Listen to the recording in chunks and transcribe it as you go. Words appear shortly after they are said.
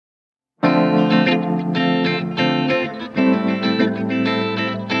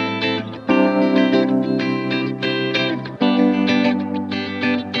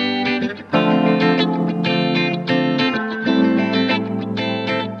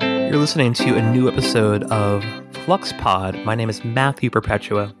You're listening to a new episode of Flux Pod. My name is Matthew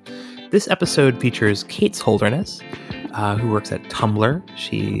Perpetua. This episode features Kate Holderness, who works at Tumblr.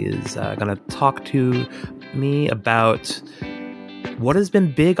 She is going to talk to me about what has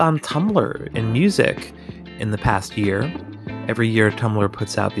been big on Tumblr in music in the past year. Every year, Tumblr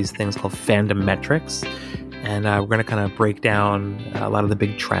puts out these things called fandom metrics, and we're going to kind of break down a lot of the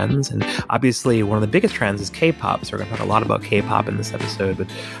big trends. And obviously, one of the biggest trends is K-pop, so we're going to talk a lot about K-pop in this episode, but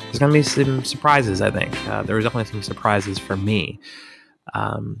there's going to be some surprises, I think. There are definitely some surprises for me.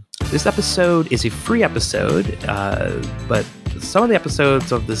 This episode is a free episode, but some of the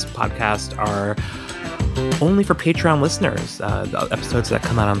episodes of this podcast are only for Patreon listeners, the episodes that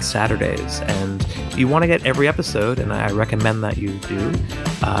come out on Saturdays. And if you want to get every episode, and I recommend that you do,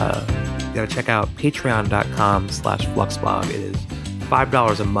 you got to check out patreon.com/fluxblog. It is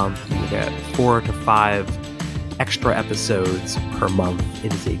 $5 a month. You get 4 to 5 extra episodes per month.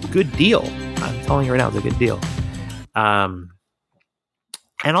 It is a good deal. I'm telling you right now, it's a good deal. And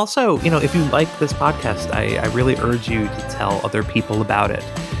also, if you like this podcast, I really urge you to tell other people about it.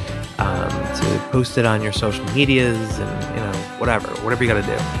 To post it on your social medias and, whatever you got to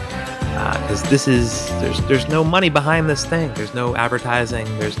do. Because there's no money behind this thing. There's no advertising.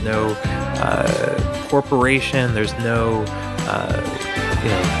 There's no corporation. There's no,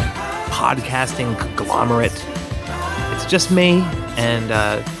 podcasting conglomerate. It's just me. And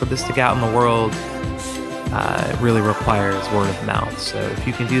for this to get out in the world, it really requires word of mouth. So if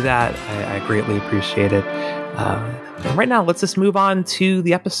you can do that, I greatly appreciate it. And right now, let's just move on to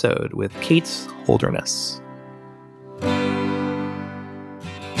the episode with Kate Holderness.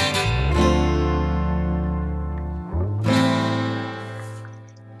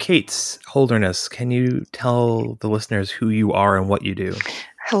 Kate Holderness, can you tell the listeners who you are and what you do?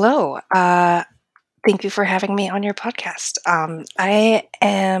 Hello. Thank you for having me on your podcast. I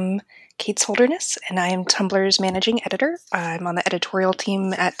am Kate Holderness, and I am Tumblr's managing editor. I'm on the editorial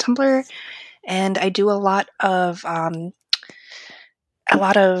team at Tumblr, and I do a lot of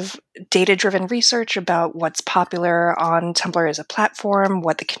data-driven research about what's popular on Tumblr as a platform,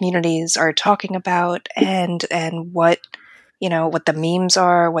 what the communities are talking about, and what the memes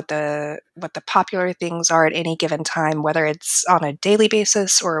are, what the popular things are at any given time, whether it's on a daily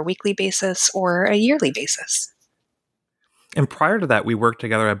basis or a weekly basis or a yearly basis. And prior to that, we worked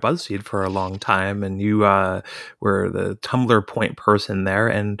together at BuzzFeed for a long time, and you were the Tumblr point person there,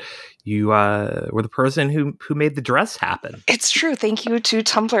 and you were the person who made the dress happen. It's true. Thank you to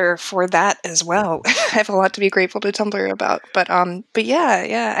Tumblr for that as well. I have a lot to be grateful to Tumblr about. But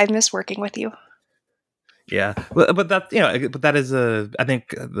yeah, I miss working with you. Yeah, but that is I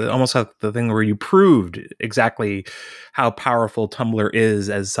think almost like the thing where you proved exactly how powerful Tumblr is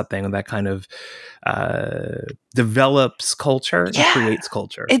as something that kind of develops culture and creates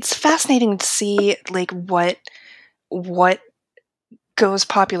culture. It's fascinating to see what goes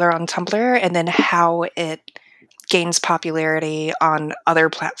popular on Tumblr and then how it gains popularity on other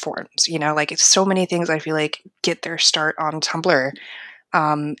platforms. It's so many things I feel like get their start on Tumblr.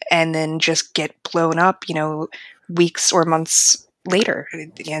 And then just get blown up, weeks or months later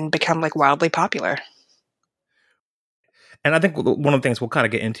and become wildly popular. And I think one of the things we'll kind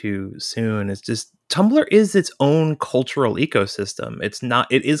of get into soon is just Tumblr is its own cultural ecosystem. It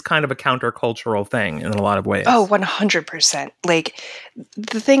is kind of a countercultural thing in a lot of ways. Oh, 100%.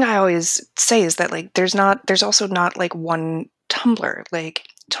 The thing I always say is that there's also not one Tumblr.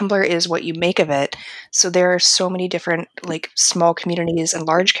 Tumblr is what you make of it. So there are so many different small communities and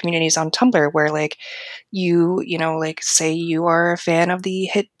large communities on Tumblr where say you are a fan of the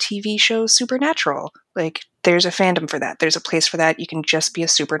hit TV show Supernatural. There's a fandom for that. There's a place for that. You can just be a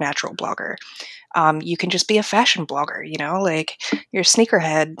Supernatural blogger. You can just be a fashion blogger, you're a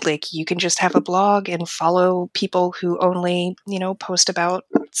sneakerhead. You can just have a blog and follow people who only, post about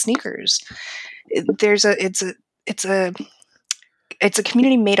sneakers. It's a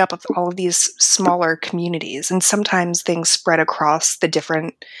community made up of all of these smaller communities, and sometimes things spread across the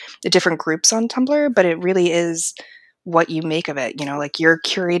different groups on Tumblr, but it really is what you make of it. You're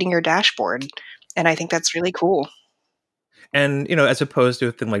curating your dashboard, and I think that's really cool. And, as opposed to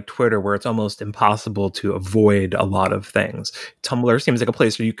a thing like Twitter, where it's almost impossible to avoid a lot of things, Tumblr seems like a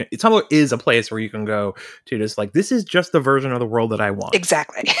place where Tumblr is a place where you can go to just this is just the version of the world that I want.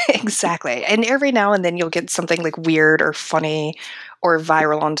 Exactly. Exactly. And every now and then you'll get something weird or funny or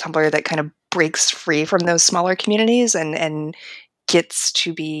viral on Tumblr that kind of breaks free from those smaller communities and gets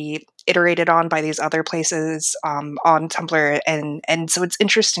to be iterated on by these other places on Tumblr. And so it's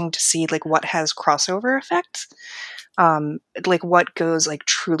interesting to see what has crossover effects. What goes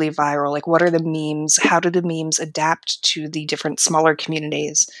truly viral, what are the memes, how do the memes adapt to the different smaller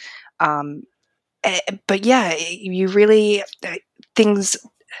communities, But yeah, you really things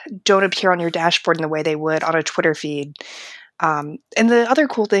don't appear on your dashboard in the way they would on a Twitter feed. And the other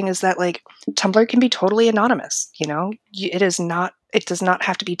cool thing is that like Tumblr can be totally anonymous. It does not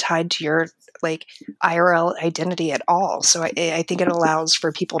have to be tied to your like IRL identity at all. So I think it allows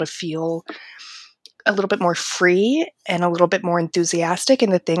for people to feel a little bit more free and a little bit more enthusiastic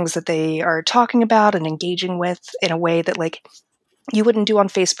in the things that they are talking about and engaging with in a way that like you wouldn't do on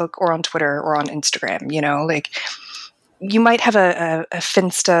Facebook or on Twitter or on Instagram. Like you might have a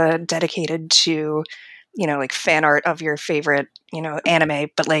Finsta dedicated to like fan art of your favorite anime,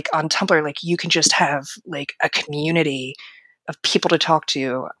 but like on Tumblr, like you can just have like a community of people to talk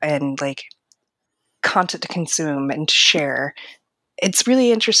to and like content to consume and to share. It's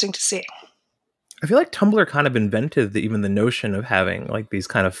really interesting to see. I feel like Tumblr kind of invented even the notion of having like these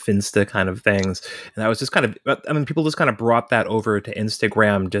kind of Finsta kind of things. And that was just kind of, I mean, people just kind of brought that over to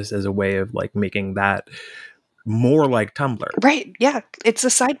Instagram just as a way of like making that more like Tumblr. Right. Yeah. It's a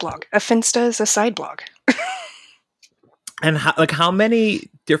side blog. A Finsta is a side blog. And how many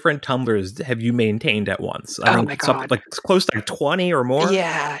different Tumblrs have you maintained at once? I my God. Like close to like 20 or more.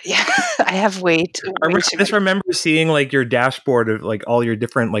 Yeah. I have way too I just remember seeing like your dashboard of like all your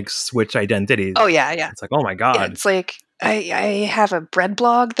different like Switch identities. Oh yeah. It's like, oh my God. Yeah, it's like I have a bread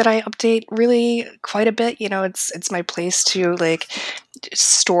blog that I update really quite a bit. It's my place to like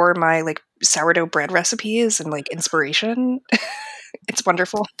store my like sourdough bread recipes and like inspiration. It's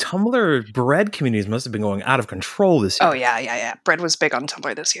wonderful. Tumblr bread communities must have been going out of control this year. Oh yeah. Bread was big on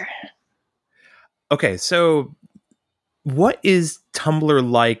Tumblr this year. Okay, so what is Tumblr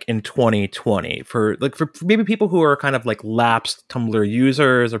like in 2020 for maybe people who are kind of like lapsed Tumblr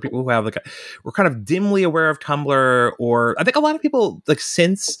users or people who have we're kind of dimly aware of Tumblr, or I think a lot of people like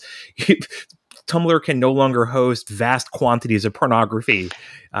since Tumblr can no longer host vast quantities of pornography,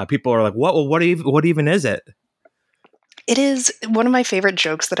 people are like, what even is it? It is one of my favorite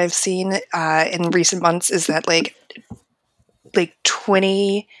jokes that I've seen in recent months is that like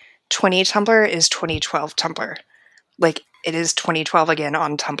 2020 Tumblr is 2012 Tumblr. Like it is 2012 again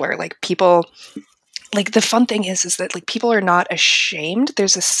on Tumblr. Like people, like the fun thing is that like people are not ashamed.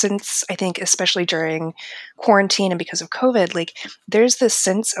 There's a sense, I think, especially during quarantine and because of COVID, like there's this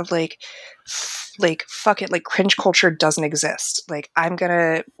sense of like fuck it, like cringe culture doesn't exist. Like I'm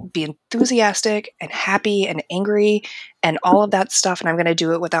gonna be enthusiastic and happy and angry and all of that stuff, and I'm gonna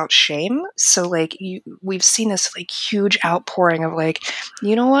do it without shame. So like we've seen this like huge outpouring of like,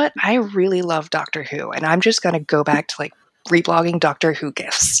 you know what, I really love Doctor Who, and I'm just gonna go back to like reblogging Doctor Who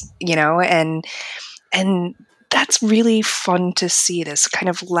gifs, and that's really fun to see, this kind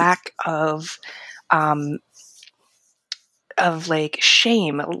of lack of like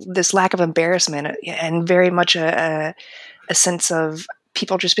shame, this lack of embarrassment, and very much a sense of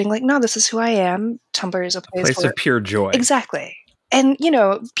people just being like, no, this is who I am. Tumblr is a place of pure joy. Exactly. And,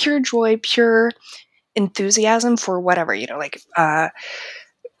 pure joy, pure enthusiasm for whatever,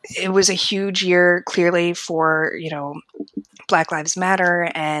 it was a huge year clearly for, Black Lives Matter,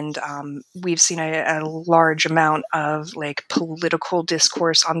 and we've seen a large amount of like political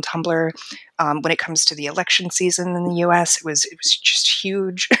discourse on Tumblr when it comes to the election season in the U.S. It was just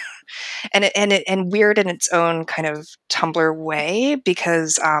huge, and weird in its own kind of Tumblr way,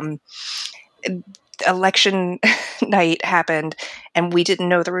 because election night happened and we didn't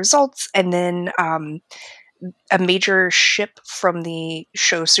know the results, and then a major ship from the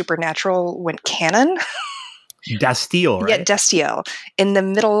show Supernatural went canon. Dastiel, right? Yeah, Destiel. In the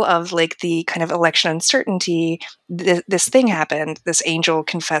middle of like the kind of election uncertainty, this thing happened. This angel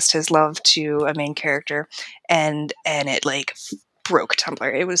confessed his love to a main character, and it like broke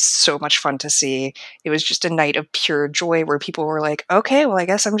Tumblr. It was so much fun to see. It was just a night of pure joy where people were like, okay, well, I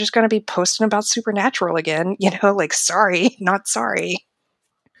guess I'm just going to be posting about Supernatural again. Like, sorry, not sorry.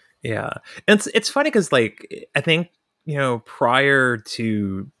 Yeah. And it's funny because like, I think, prior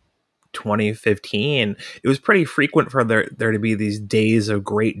to 2015, it was pretty frequent for there to be these days of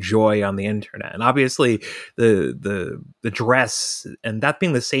great joy on the internet, and obviously the dress, and that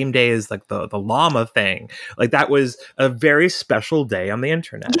being the same day as like the llama thing, like that was a very special day on the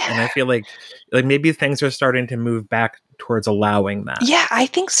internet. Yeah. And I feel like maybe things are starting to move back towards allowing that. Yeah, I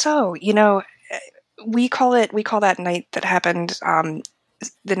think so. We call that night that happened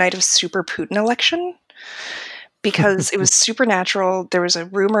the night of Super Putin election, because it was Supernatural. There was a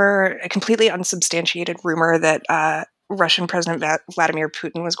rumor, a completely unsubstantiated rumor, that Russian President Vladimir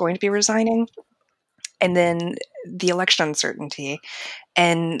Putin was going to be resigning. And then the election uncertainty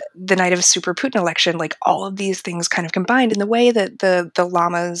and the night of Super Putin election, like all of these things kind of combined in the way that the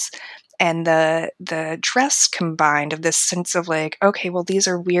llamas and the dress combined of this sense of like, okay, well, these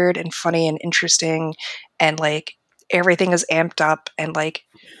are weird and funny and interesting, and like everything is amped up and like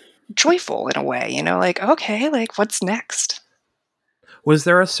joyful in a way, you know, like, okay, like what's next? Was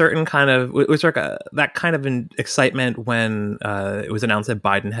there a certain kind of that kind of excitement when it was announced that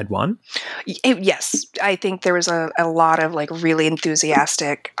Biden had won? Yes, I think there was a lot of like really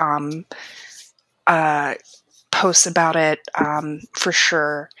enthusiastic posts about it, for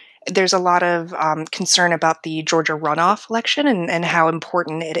sure. There's a lot of concern about the Georgia runoff election and how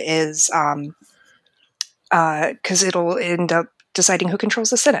important it is, because it'll end up deciding who controls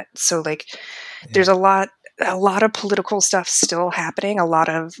the Senate. So like, there's a lot of political stuff still happening, a lot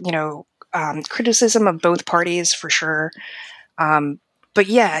of, you know, criticism of both parties for sure. But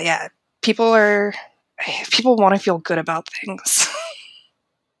yeah, people want to feel good about things.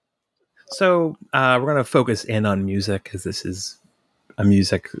 So we're going to focus in on music because this is a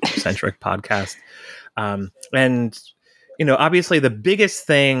music-centric podcast. And, you know, obviously the biggest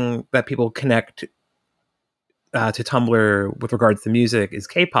thing that people connect to Tumblr with regards to music is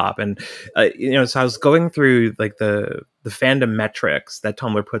K-pop. And, you know, so I was going through like the fandom metrics that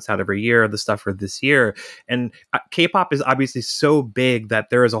Tumblr puts out every year, the stuff for this year. And K-pop is obviously so big that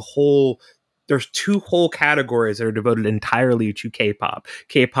there's two whole categories that are devoted entirely to K-pop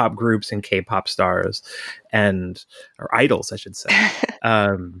groups and K-pop stars or idols, I should say.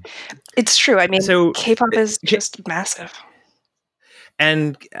 It's true. I mean, so K-pop is just massive.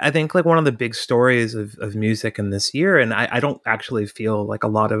 And I think like one of the big stories of music in this year, and I don't actually feel like a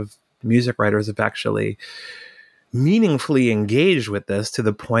lot of music writers have actually meaningfully engaged with this to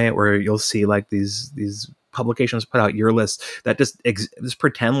the point where you'll see like these publications put out year lists that just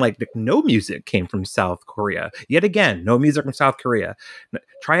pretend like no music came from South Korea. Yet again, no music from South Korea.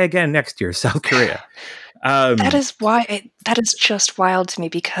 Try again next year, South Korea. That is just wild to me,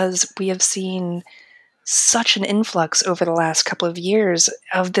 because we have seen such an influx over the last couple of years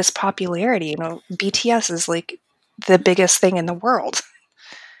of this popularity. You know, BTS is like the biggest thing in the world.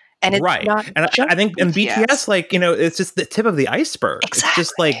 And it's right. Not and I think in BTS, like, you know, it's just the tip of the iceberg. Exactly. It's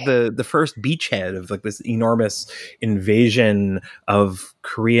just like the first beachhead of like this enormous invasion of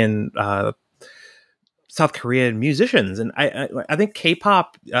South Korean musicians. And I think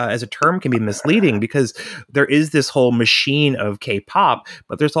K-pop as a term can be misleading, because there is this whole machine of K-pop,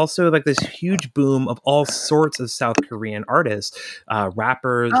 but there's also like this huge boom of all sorts of South Korean artists,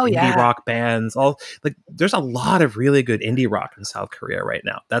 rappers, indie rock bands, there's a lot of really good indie rock in South Korea right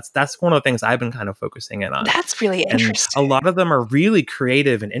now. That's one of the things I've been kind of focusing in on. That's really interesting. A lot of them are really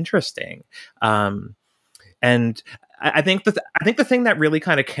creative and interesting. And I think the thing that really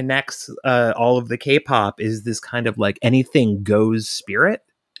kind of connects all of the K-pop is this kind of like anything goes spirit.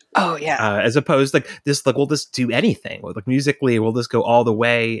 Oh yeah. As opposed like this, like we'll just do anything. Like musically, we'll just go all the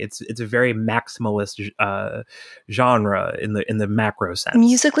way. It's a very maximalist genre in the macro sense.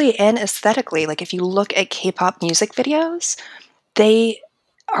 Musically and aesthetically, like if you look at K-pop music videos, they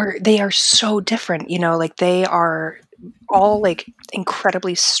are so different. You know, like they are all like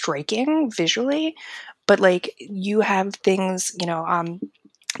incredibly striking visually. But like you have things, you know,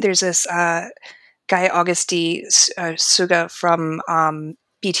 there's this guy, August D. Suga from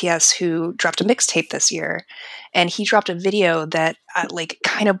BTS, who dropped a mixtape this year. And he dropped a video that like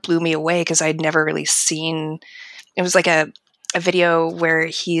kind of blew me away, because I'd never really seen. It was like a video where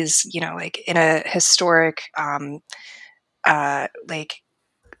he's, you know, like in a historic,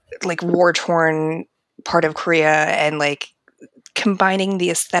 like war-torn part of Korea, and like combining the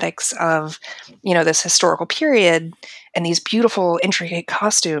aesthetics of, you know, this historical period and these beautiful, intricate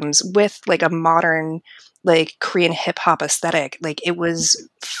costumes with like a modern, like Korean hip hop aesthetic. Like it was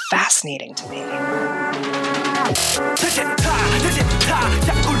fascinating to me.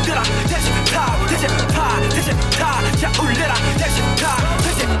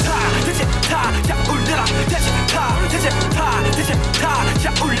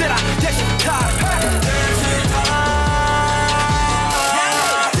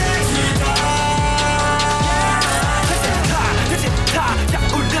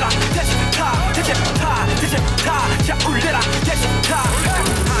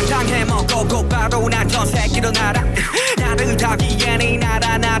 바로 난 전 세계로 날아 나를 타기엔 이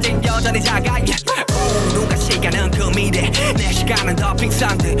나라 낮은 여전히 작아 누가 시간은 그 미래 내 시간은 더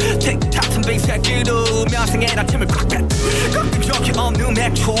빙상 듯 틱탁 빈새끼로 명상해라 틈을 꽉 뺐 꺾인 적이 없는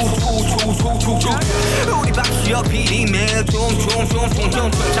맥주 우리 박수역 비리매 좀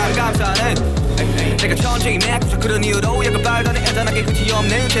참 감사해 내가 천재인 맥주 그런 이유로 약간 발달해 애잔하게 끝이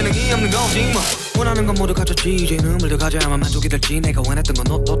없네 재능이 없는 거지 뭐 원하는 건 모두 갖췄지 이제는 뭘 더 가져야만 만족이 될지 내가 원했던 건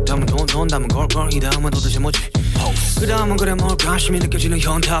너 때문에 돈 남은 걸 이 다음은 도대체 뭐지 그 다음은 그래 뭘까 관심이 느껴지는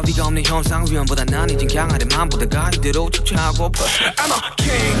현타 위가 없는 현상 위험보다 난 이젠 강하게만 보다가 이대로 축제하고 I'm a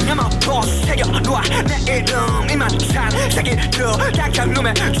king I'm a boss 새겨놓아 내 이름 이만 산 새끼들 약한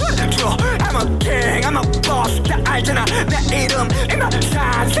놈의 줘 I'm a king I'm a boss 다 알잖아 내 이름 이만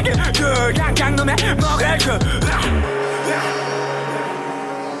산 새끼들 약한 놈의 먹을 그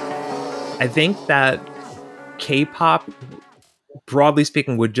I think that K-pop, broadly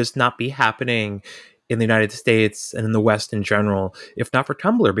speaking, would just not be happening in the United States and in the West in general, if not for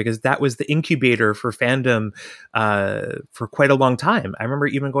Tumblr, because that was the incubator for fandom for quite a long time. I remember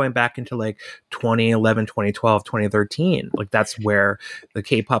even going back into like 2011, 2012, 2013. Like that's where the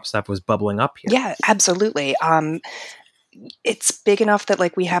K-pop stuff was bubbling up here. Yeah, absolutely. It's big enough that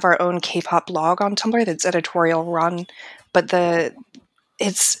like we have our own K-pop blog on Tumblr that's editorial run, but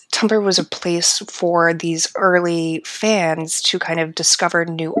Tumblr was a place for these early fans to kind of discover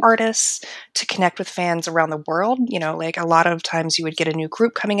new artists, to connect with fans around the world. You know, like a lot of times you would get a new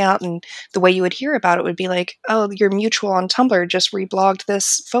group coming out and the way you would hear about it would be like, oh, your mutual on Tumblr just reblogged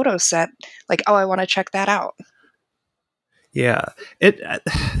this photo set. Like, oh, I want to check that out. Yeah.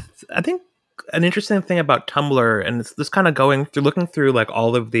 I think an interesting thing about Tumblr, and it's this kind of looking through like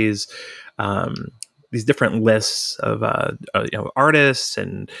all of these different lists of artists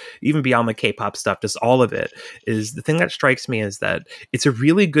and even beyond the K-pop stuff, just all of it, is the thing that strikes me is that it's a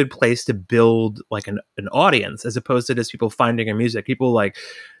really good place to build like an audience, as opposed to just people finding your music, people like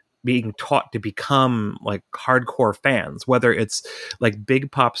being taught to become like hardcore fans, whether it's like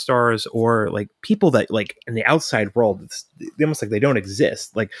big pop stars or like people that like in the outside world, it's almost like they don't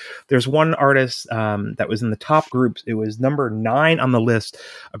exist. Like there's one artist that was in the top groups. It was number 9 on the list,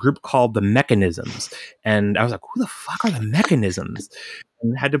 a group called The Mechanisms. And I was like, who the fuck are The Mechanisms?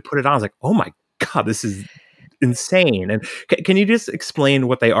 And had to put it on. I was like, oh my God, this is insane. And can you just explain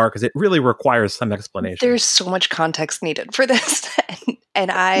what they are? Because it really requires some explanation. There's so much context needed for this. And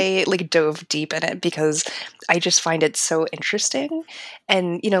I like dove deep in it because I just find it so interesting.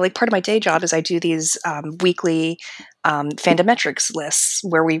 And, you know, like part of my day job is I do these weekly fandometrics lists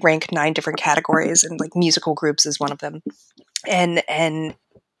where we rank 9 different categories, and like musical groups is one of them. And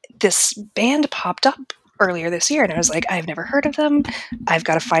this band popped up earlier this year and I was like, I've never heard of them. I've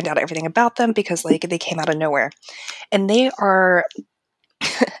got to find out everything about them because like they came out of nowhere. And they are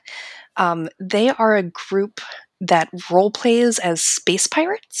a group that role plays as space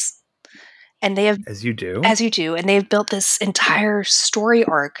pirates. And they have, as you do, and they've built this entire story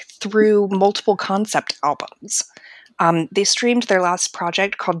arc through multiple concept albums. They streamed their last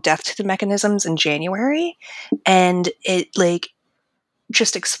project called Death to the Mechanisms in January, and it like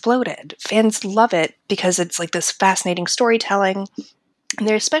just exploded. Fans love it because it's like this fascinating storytelling. And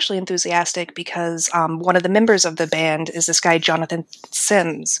they're especially enthusiastic because one of the members of the band is this guy, Jonathan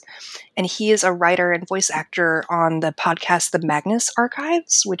Sims. And he is a writer and voice actor on the podcast, The Magnus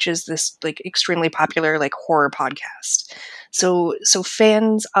Archives, which is this like extremely popular like horror podcast. So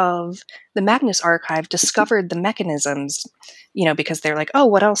fans of the Magnus Archive discovered The Mechanisms, you know, because they're like, oh,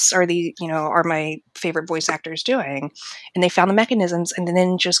 what else are my favorite voice actors doing? And they found The Mechanisms and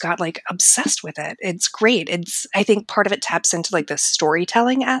then just got like obsessed with it. It's great. I think part of it taps into like the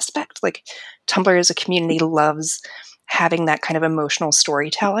storytelling aspect. Like Tumblr as a community loves having that kind of emotional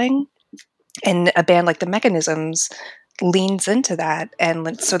storytelling. And a band like The Mechanisms leans into that,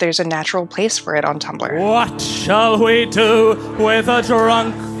 and so there's a natural place for it on Tumblr. What shall we do with a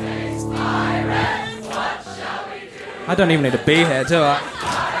drunk? I don't even need to be here, do I?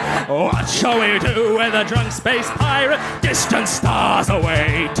 What shall we do with a drunk space pirate? Distant stars are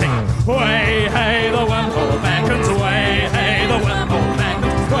waiting. Way hey, the wormhole beckons. Way hey, the wormhole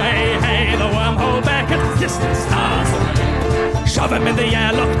beckons. Way hey, the wormhole beckons. Distant stars are waiting. Shove him in the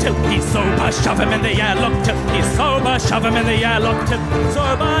air, look till he's sober. Shove him in the air, look till he's sober. Shove him in the air, look till he's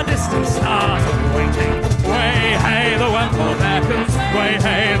sober. Distant stars are waiting. Way hey, the wormhole beckons. Way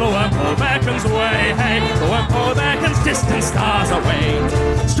hey, the wormhole beckons. Way hey, the wormhole beckons. Distant stars are waiting.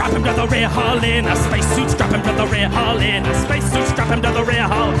 Strap him to the rear hull in a spacesuit. Strap him to the rear hull in a spacesuit. Strap him to the rear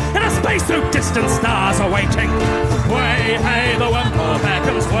hull in a spacesuit. Distant stars are waiting. Way hey, the wormhole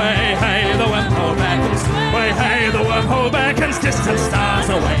beckons. Way hey, the wormhole beckons. Way hey, the wormhole beckons. Distant stars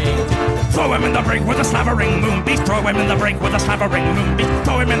are waiting. Throw him in the brig with a slavering moon beast. Throw him in the brig with a slavering moon beast.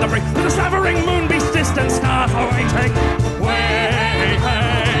 Throw him in the brig with a slavering moon beast. Distant stars are waiting. Way hey,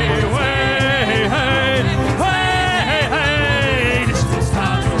 way hey, way hey. Distant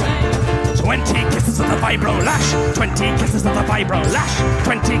stars are waiting. 20 kisses of the vibro lash. 20 kisses of the vibro lash.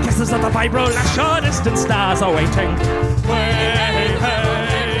 20 kisses of the vibro lash. Oh, distant stars are waiting. Way hey,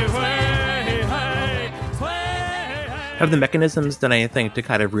 way hey. Have the mechanisms done anything to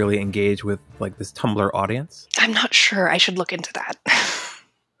kind of really engage with like this Tumblr audience? I'm not sure. I should look into that.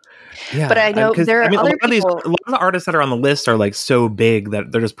 Yeah, But I know there are other people. A lot of the artists that are on the list are like so big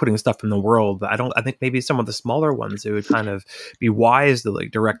that they're just putting stuff in the world. I think maybe some of the smaller ones, it would kind of be wise to like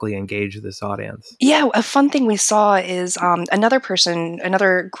directly engage this audience. Yeah, a fun thing we saw is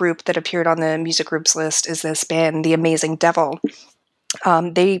another group that appeared on the music groups list is this band, The Amazing Devil.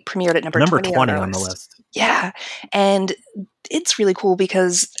 They premiered at number 20 on the list. Yeah, and it's really cool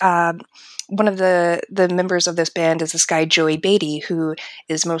because one of the members of this band is this guy, Joey Beatty, who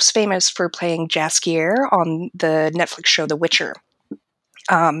is most famous for playing Jaskier on the Netflix show The Witcher,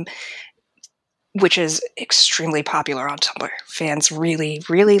 which is extremely popular on Tumblr. Fans really,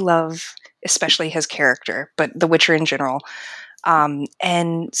 really love, especially his character, but The Witcher in general.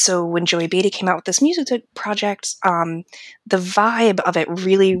 And so when Joey Beatty came out with this music project, the vibe of it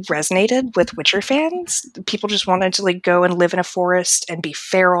really resonated with Witcher fans. People just wanted to like go and live in a forest and be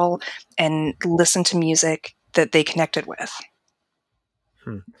feral and listen to music that they connected with.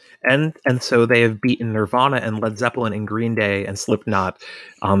 And so they have beaten Nirvana and Led Zeppelin and Green Day and Slipknot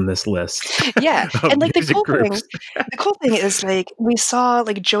on this list. Yeah, and like the cool thing is like we saw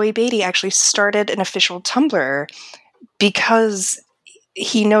like Joey Beatty actually started an official Tumblr because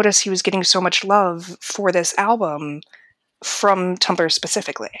he noticed he was getting so much love for this album from Tumblr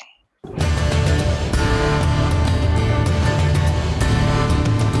specifically.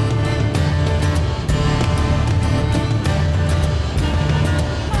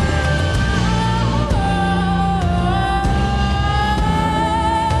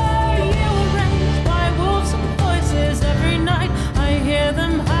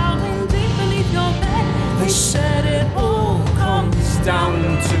 Down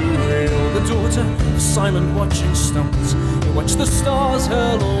to hail the daughter of silent watching stones. You watch the stars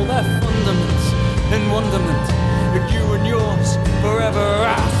hurl all their fundaments in wonderment at you and yours, forever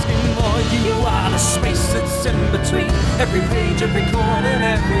asking more. You are the space that's in between every page, every corner, and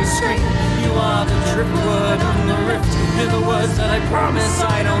every screen. You are the driftwood on the rift. You're the words that I promise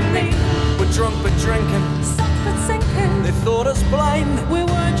I don't need. We're drunk but drinking, sunk but sinking. They thought us blind, we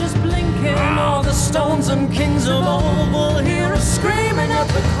were just blinking. All the stones and kings of old will hear us screaming at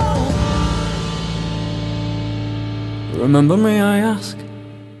the cold. Remember me, I ask.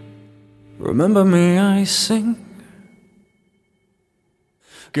 Remember me, I sing.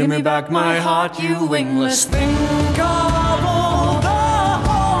 Give me back my heart, you wingless thing. Think of all the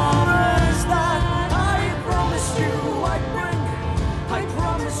horrors that I promised you I'd bring. I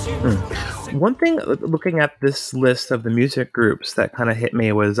promise you. One thing, looking at this list of the music groups that kind of hit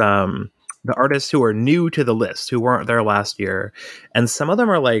me was the artists who are new to the list, who weren't there last year. And some of them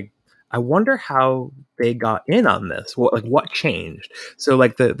are like, I wonder how they got in on this. What changed? So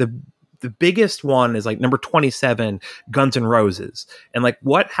like the biggest one is like number 27, Guns N' Roses. And like,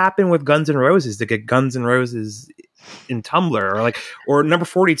 what happened with Guns N' Roses to get Guns N' Roses in Tumblr? Or number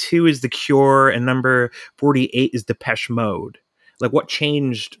 42 is The Cure, and number 48 is Depeche Mode. Like, what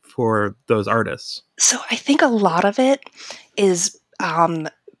changed for those artists? So I think a lot of it is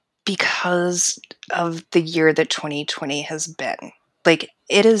because of the year that 2020 has been. Like,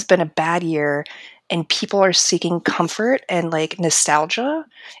 it has been a bad year, and people are seeking comfort and like nostalgia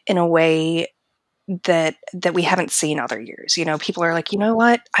in a way that we haven't seen other years. You know, people are like, you know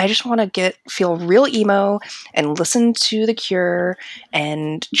what? I just want to feel real emo and listen to The Cure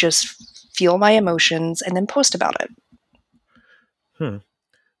and just feel my emotions and then post about it.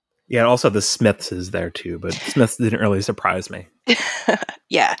 Yeah, also the Smiths is there too, but Smiths didn't really surprise me.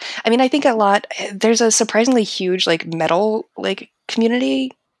 Yeah. I mean, I think there's a surprisingly huge like metal like community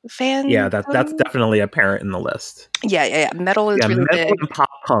fan. Yeah, that's definitely apparent in the list. Yeah. Metal is really metal big. And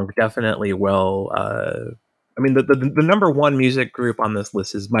pop punk definitely will. I mean, the number one music group on this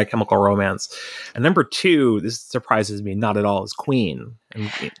list is My Chemical Romance, and number two, this surprises me not at all, is Queen.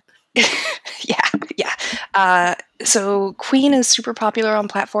 Yeah. So Queen is super popular on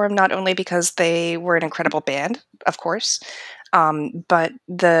platform, not only because they were an incredible band, of course, but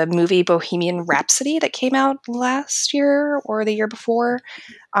the movie Bohemian Rhapsody that came out last year or the year before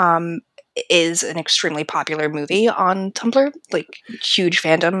is an extremely popular movie on Tumblr, like huge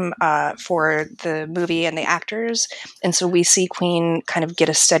fandom for the movie and the actors. And so we see Queen kind of get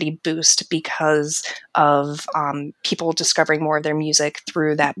a steady boost because of people discovering more of their music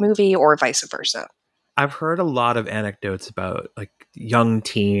through that movie or vice versa. I've heard a lot of anecdotes about like young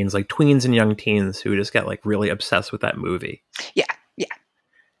teens, like tweens and young teens who just get like really obsessed with that movie. Yeah.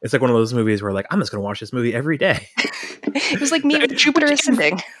 It's like one of those movies where like, I'm just going to watch this movie every day. It was like me with Jupiter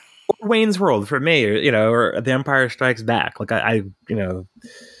Ascending. Or Wayne's World for me, or The Empire Strikes Back. Like I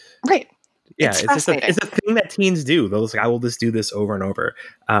Right. Yeah, it's a thing thing that teens do. Those like, I will just do this over and over.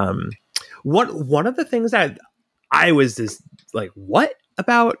 One of the things that I was just like, what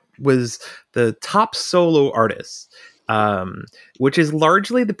about was the top solo artists, which is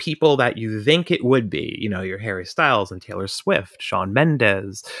largely the people that you think it would be. You know, your Harry Styles and Taylor Swift, Shawn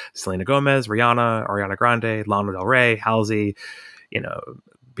Mendes, Selena Gomez, Rihanna, Ariana Grande, Lana Del Rey, Halsey, you know,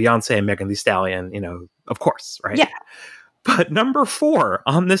 Beyonce and Megan Thee Stallion, you know, of course, right? Yeah. But number 4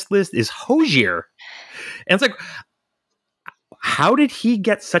 on this list is Hozier. And it's like, how did he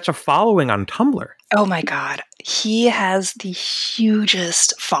get such a following on Tumblr? Oh my God. He has the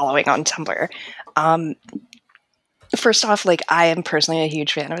hugest following on Tumblr. First off, like, I am personally a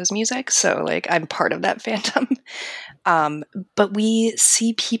huge fan of his music, so like I'm part of that fandom. But we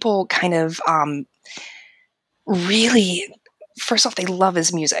see people kind of really, first off, they love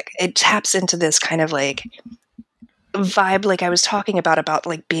his music. It taps into this kind of like vibe, like I was talking about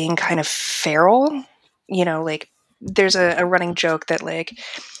like being kind of feral. You know, like there's a running joke that like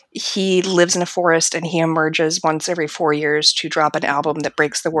he lives in a forest and he emerges once every 4 years to drop an album that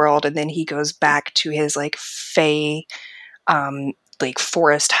breaks the world, and then he goes back to his like fey like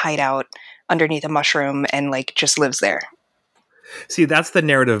forest hideout underneath a mushroom and like just lives there. See, that's the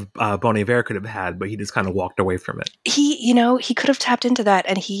narrative Bon Iver could have had, but he just kind of walked away from it. He could have tapped into that,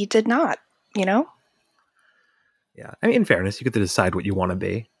 and he did not, you know? Yeah. I mean, in fairness, you get to decide what you want to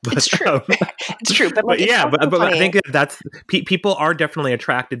be. But, It's true. It's true. But, like, but yeah, but I funny. think that's people are definitely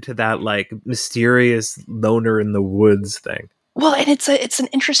attracted to that like mysterious loner in the woods thing. Well, and it's an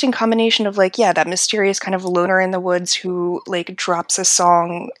interesting combination of like, yeah, that mysterious kind of loner in the woods who like drops a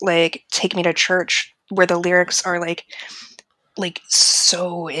song like "Take Me to Church," where the lyrics are like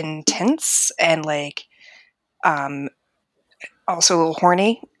so intense and like also a little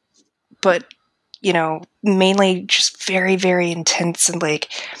horny, but you know, mainly just very, very intense and like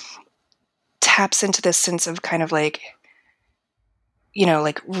taps into this sense of kind of like, you know,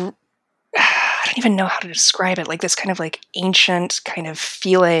 like I don't even know how to describe it, like this kind of like ancient kind of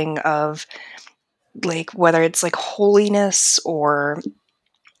feeling of like whether it's like holiness or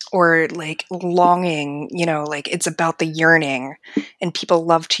like longing, you know, like it's about the yearning, and people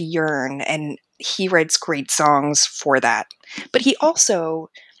love to yearn, and he writes great songs for that. But he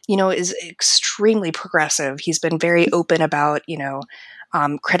also, you know, is extremely progressive. He's been very open about, you know,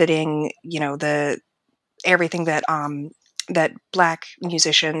 crediting, you know, everything that that Black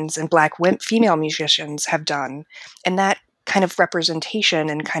musicians and Black female musicians have done, and that kind of representation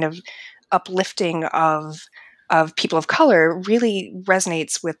and kind of uplifting of people of color really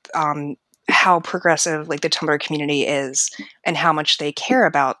resonates with how progressive like the Tumblr community is, and how much they care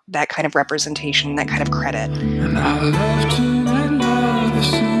about that kind of representation, that kind of credit. And I love to let love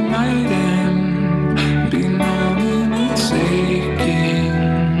unite and be knowing it's aching,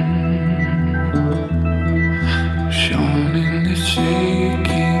 shown in the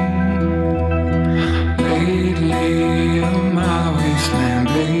shaking lately of my wasteland,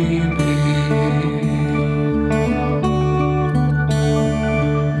 baby.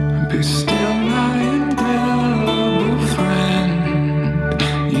 Be still my indelible friend,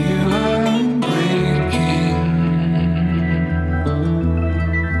 you are unbreaking.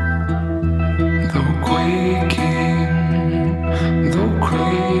 Though quaking, though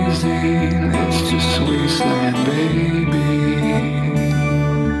crazy, it's just wasteland, baby.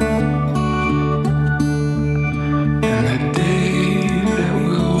 And the day that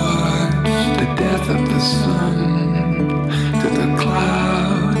we'll watch the death of the sun, to the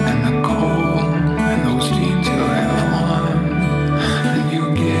cloud and the cold and those jeans you'll have on, and you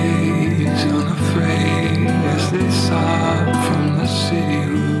gaze unafraid as they sob from the city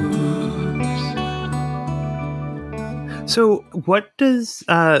roofs. So what does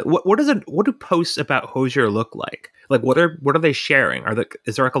what do posts about Hozier look like? Like what are they sharing?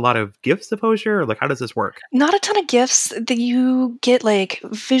 Is there like a lot of gifs of Hozier, or like how does this work? Not a ton of gifs. That you get like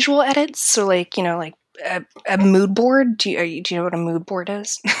visual edits, so like, you know, like a mood board. Do you know what a mood board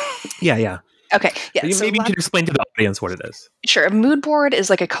is? Yeah. Okay, yeah. So maybe you can explain to the audience what it is. sure. A mood board is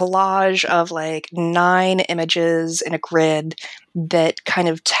like a collage of like 9 images in a grid that kind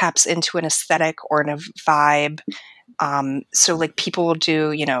of taps into an aesthetic or a vibe. So like people will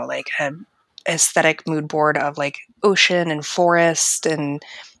do, you know, like a aesthetic mood board of like ocean and forest and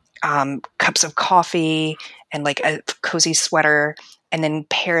cups of coffee and like a cozy sweater, and then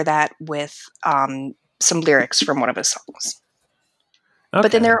pair that with some lyrics from one of his songs. Okay.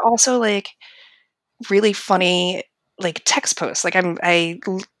 But then there are also like really funny like text posts. Like I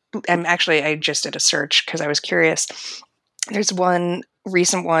just did a search because I was curious. There's one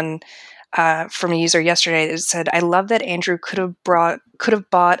recent one from a user yesterday that said, "I love that Andrew could have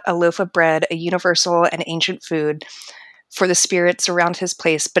bought a loaf of bread, a universal and ancient food, for the spirits around his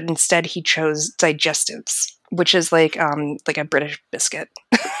place, but instead he chose digestives," which is like a British biscuit.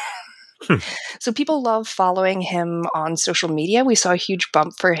 So people love following him on social media. We saw a huge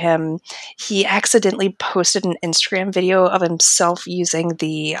bump for him. He accidentally posted an Instagram video of himself using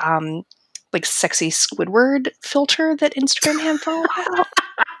the sexy Squidward filter that Instagram had for a while.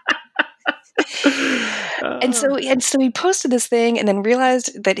 And so he posted this thing and then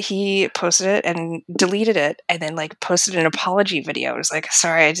realized that he posted it and deleted it and then like posted an apology video. It was like,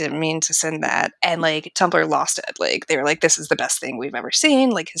 "Sorry, I didn't mean to send that." And like Tumblr lost it. Like they were like, "This is the best thing we've ever seen."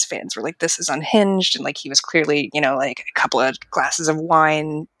 Like his fans were like, "This is unhinged." And like he was clearly, like a couple of glasses of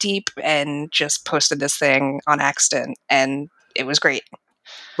wine deep and just posted this thing on accident, and it was great.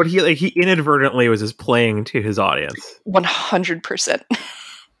 But he inadvertently was just playing to his audience. 100%.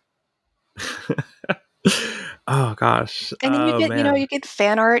 Oh gosh. And then you get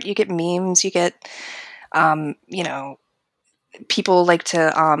fan art, you get memes, you get people like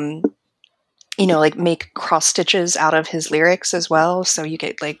to make cross stitches out of his lyrics as well. So you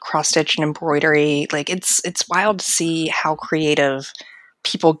get like cross stitch and embroidery. Like it's wild to see how creative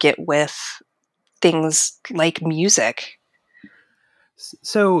people get with things like music.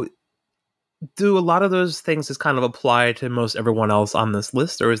 So do a lot of those things just kind of apply to most everyone else on this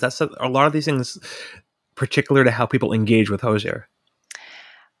list, or is that a lot of these things particular to how people engage with Hozier?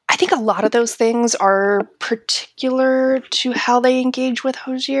 I think a lot of those things are particular to how they engage with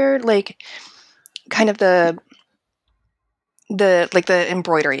Hozier, like kind of the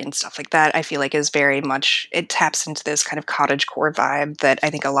embroidery and stuff like that. I feel like is very much, it taps into this kind of cottagecore vibe that I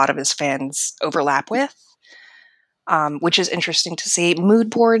think a lot of his fans overlap with. Which is interesting to see. Mood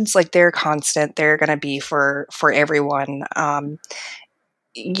boards, like they're constant. They're going to be for everyone.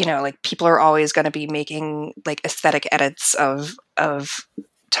 Like people are always going to be making like aesthetic edits of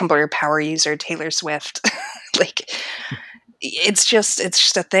Tumblr power user Taylor Swift. Like it's just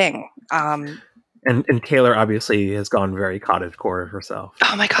a thing. And Taylor obviously has gone very cottagecore herself.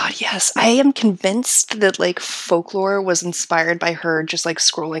 Oh my god, yes. I am convinced that like folklore was inspired by her just like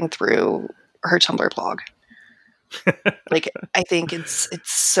scrolling through her Tumblr blog. Like I think it's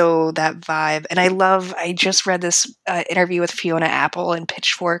so that vibe. And I just read this interview with Fiona Apple in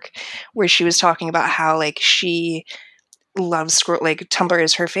Pitchfork where she was talking about how like she loves Tumblr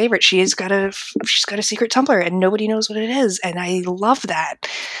is her favorite. She's got a secret Tumblr and nobody knows what it is, and I love that.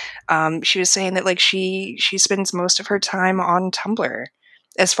 She was saying that like she spends most of her time on Tumblr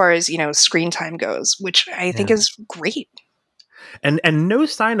as far as screen time goes, which I think is great. And no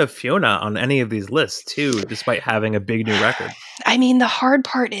sign of Fiona on any of these lists too, despite having a big new record. I mean, the hard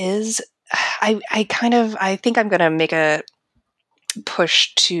part is I think I'm going to make a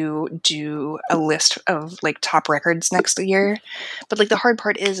push to do a list of like top records next year. But like the hard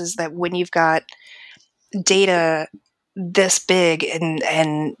part is that when you've got data this big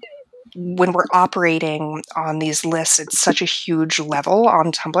and when we're operating on these lists at such a huge level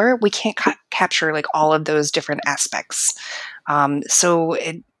on Tumblr, we can't capture like all of those different aspects. So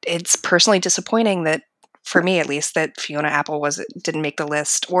it's personally disappointing that, for me at least, that Fiona Apple didn't make the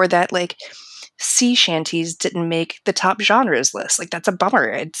list, or that like sea shanties didn't make the top genres list. Like that's a bummer.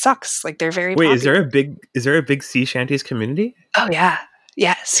 It sucks. Like they're very popular. Is there a big sea shanties community? Oh yeah.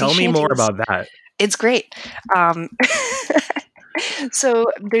 Tell me more about that. It's great. So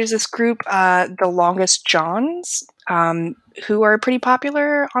there's this group, the Longest Johns, who are pretty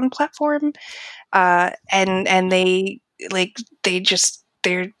popular on platform, and they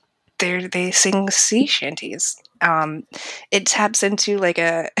sing sea shanties. It taps into like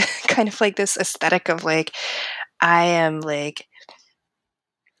a kind of like this aesthetic of like I am like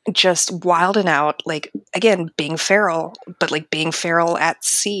just wilding out, like again being feral, but like being feral at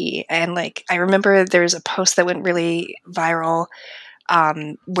sea. And like I remember there's a post that went really viral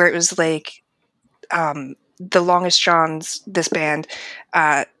where it was like the Longest Johns, this band,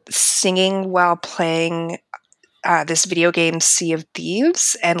 singing while playing this video game Sea of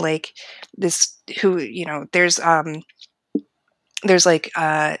Thieves, and like this there's like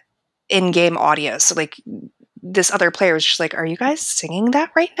in-game audio, so like this other player was just like, "Are you guys singing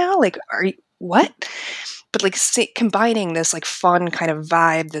that right now? Like, are you what?" But like combining this like fun kind of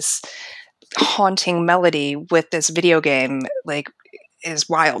vibe, this haunting melody with this video game, like, is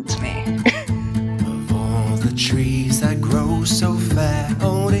wild to me. Of all the trees that grow so fair,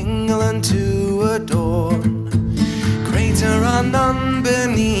 old England to adore, greater are none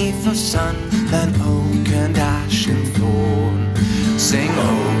beneath the sun than oak and ash and thorn. Sing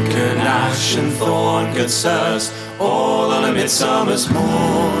oak and ash and thorn, good sirs, all on a midsummer's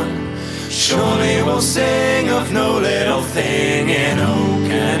morn. Surely we'll sing of no little thing in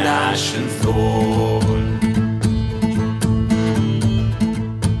oak and ash and thorn.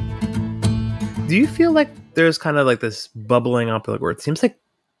 Do you feel like there's kind of like this bubbling up, like where it seems like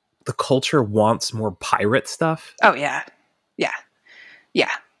the culture wants more pirate stuff? Oh yeah, yeah,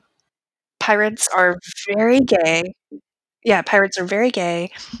 yeah. Pirates are very gay. Yeah, pirates are very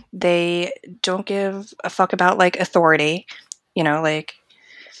gay. They don't give a fuck about like authority. You know, like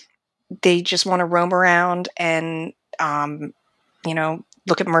they just want to roam around and you know,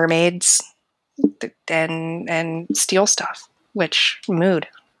 look at mermaids and steal stuff. Which mood?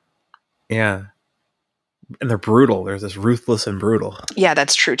 Yeah. And they're brutal. There's this ruthless and brutal. Yeah,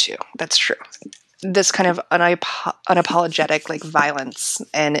 that's true too. That's true. This kind of unapologetic like violence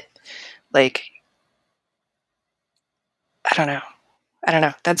and like I don't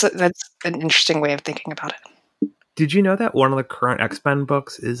know. That's an interesting way of thinking about it. Did you know that one of the current X-Men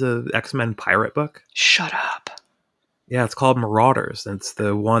books is a X-Men pirate book? Shut up. Yeah, it's called Marauders. It's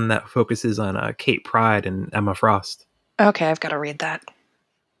the one that focuses on Kate Pryde and Emma Frost. Okay, I've got to read that.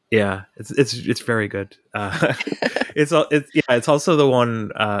 Yeah, it's very good. It's also the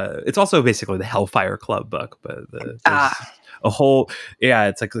one. It's also basically the Hellfire Club book, but there's a whole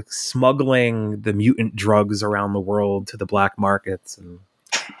it's like smuggling the mutant drugs around the world to the black markets.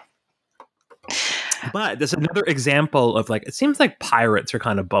 But there's another example of like it seems like pirates are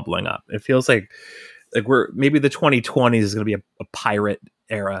kind of bubbling up. It feels like we're maybe the 2020s is going to be a pirate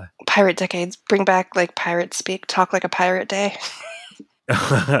era. Pirate decades. Bring back like pirate speak. Talk like a pirate day.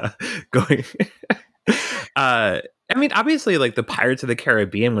 Going I mean, obviously like the Pirates of the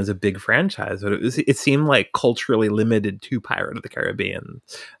Caribbean was a big franchise, but it seemed like culturally limited to Pirate of the Caribbean,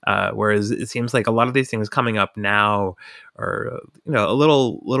 whereas it seems like a lot of these things coming up now are a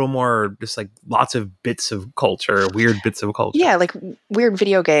little more just like lots of bits of culture, weird bits of culture. Yeah, like weird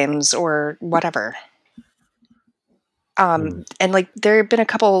video games or whatever. And like there have been a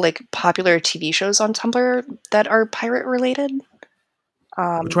couple like popular TV shows on Tumblr that are pirate related.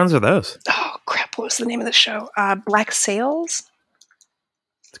 Which ones are those? Oh crap! What was the name of the show? Black Sails.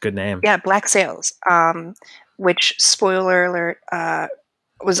 It's a good name. Yeah, Black Sails. Which, spoiler alert,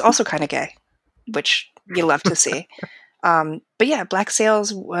 was also kind of gay, which you love to see. But yeah, Black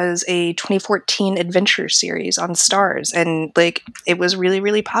Sails was a 2014 adventure series on Starz, and like it was really,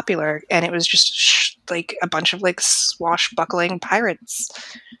 really popular. And it was just like a bunch of like swashbuckling pirates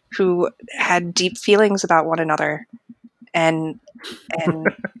who had deep feelings about one another, and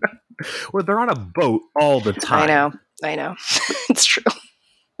well, they're on a boat all the time. I know. It's true.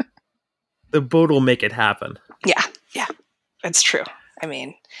 The boat will make it happen. Yeah, it's true. I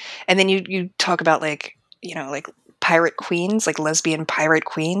mean, and then you talk about like like pirate queens, like lesbian pirate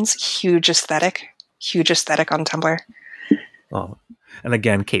queens. Huge aesthetic on Tumblr. Oh, and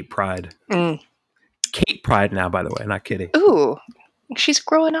again, Kate Pryde. Kate Pryde now, by the way, not Kitty. Ooh, she's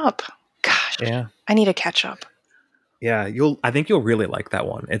growing up. Gosh, yeah, I need to catch up. Yeah, I think you'll really like that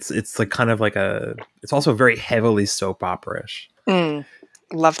one. It's like kind of like it's also very heavily soap opera-ish.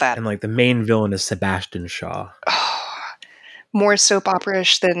 Love that. And like the main villain is Sebastian Shaw. Oh, more soap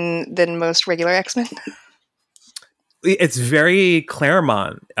opera-ish than most regular X-Men. It's very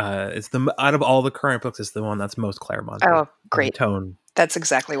Claremont. It's out of all the current books, it's the one that's most Claremont. Oh, great tone. That's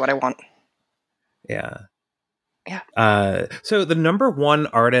exactly what I want. Yeah. Yeah. So the number one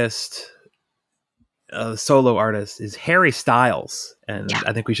artist. Solo artist is Harry Styles, and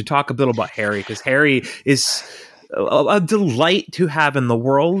I think we should talk a little about Harry because Harry is a delight to have in the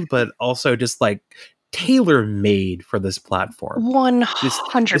world, but also just like tailor-made for this platform.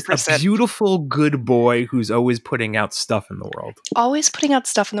 100%. Just a beautiful, good boy who's always putting out stuff in the world. Always putting out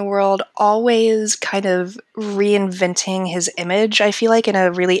stuff in the world. Always kind of reinventing his image. I feel like in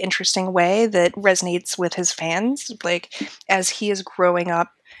a really interesting way that resonates with his fans. Like as he is growing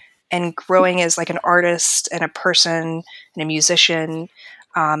up. And growing as like an artist and a person and a musician,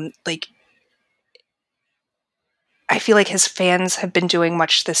 like I feel like his fans have been doing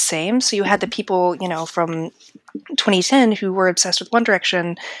much the same. So you had the people, from 2010 who were obsessed with One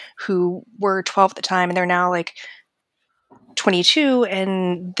Direction, who were 12 at the time, and they're now like 22,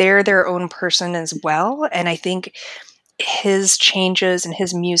 and they're their own person as well. And I think his changes and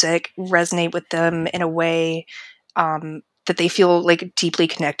his music resonate with them in a way that they feel like deeply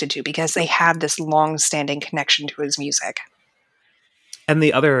connected to because they have this long-standing connection to his music. And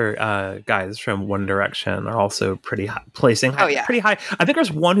the other guys from One Direction are also pretty high, placing pretty high. I think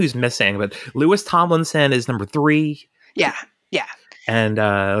there's one who's missing, but Louis Tomlinson is number 3. Yeah. And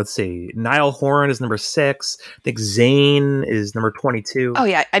let's see, Niall Horan is number 6. I think Zayn is number 22. Oh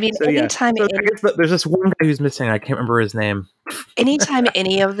yeah, I mean, So, anytime So I guess there's this one guy who's missing. I can't remember his name. anytime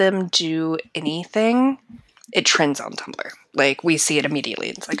any of them do anything, it trends on Tumblr. Like, we see it immediately.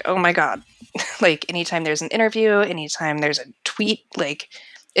 It's like, oh my god. Like, anytime there's an interview, anytime there's a tweet, like,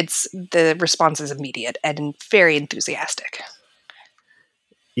 the response is immediate and very enthusiastic.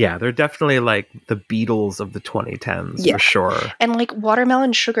 Yeah, they're definitely like the Beatles of the 2010s Yeah. for sure. And like,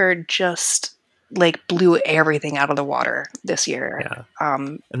 Watermelon Sugar just like blew everything out of the water this year. Yeah.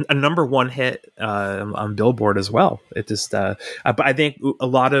 A number 1 hit on Billboard as well. It just, but I think a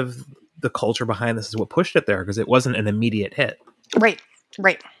lot of the culture behind this is what pushed it there, because it wasn't an immediate hit. Right.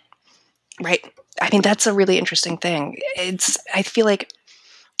 I mean, that's a really interesting thing. I feel like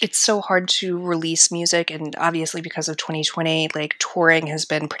it's so hard to release music, and obviously because of 2020, like, touring has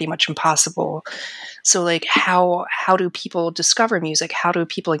been pretty much impossible. So like, how do people discover music? How do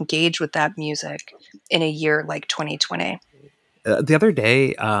people engage with that music in a year like 2020? The other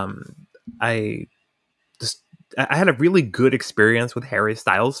day, I had a really good experience with Harry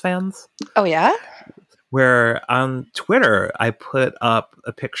Styles fans. Oh yeah? Where on Twitter I put up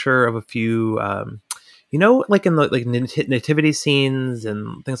a picture of a few, like in the like nativity scenes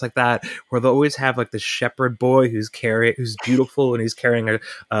and things like that, where they'll always have like the shepherd boy who's beautiful and he's carrying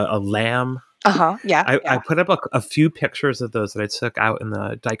a lamb. Yeah. I put up a few pictures of those that I took out in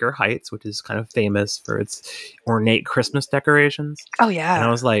the Diker Heights, which is kind of famous for its ornate Christmas decorations. Oh yeah. And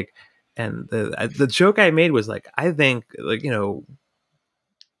I was like, and the joke I made was like, I think, like,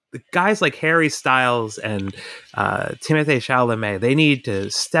 the guys like Harry Styles and Timothée Chalamet, they need to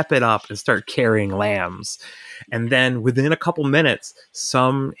step it up and start carrying lambs. And then within a couple minutes,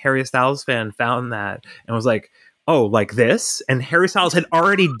 some Harry Styles fan found that and was like, oh, like this? And Harry Styles had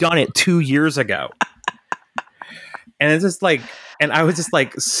already done it 2 years ago. And it's just like, and I was just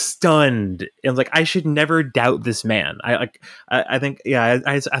like stunned. And like, I should never doubt this man. I think, yeah,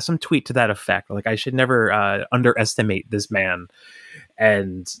 I some tweet to that effect. Like, I should never underestimate this man.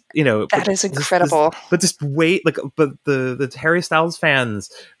 And that is incredible. But just wait, like, but the Harry Styles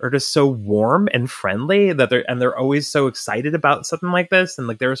fans are just so warm and friendly that they're always so excited about something like this, and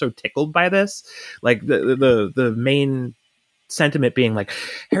like they're so tickled by this. Like the main sentiment being like,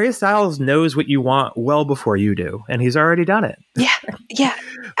 Harry Styles knows what you want well before you do, and he's already done it. Yeah.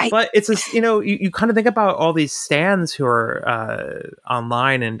 But it's just, you kind of think about all these stans who are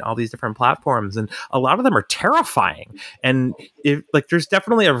online and all these different platforms, and a lot of them are terrifying. And there's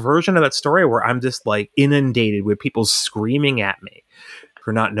definitely a version of that story where I'm just like inundated with people screaming at me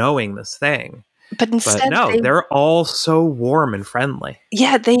for not knowing this thing. But instead, they're all so warm and friendly.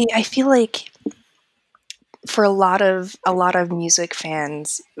 Yeah, I feel like for a lot of music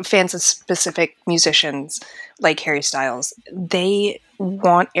fans of specific musicians like Harry Styles, they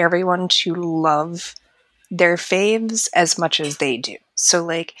want everyone to love their faves as much as they do. So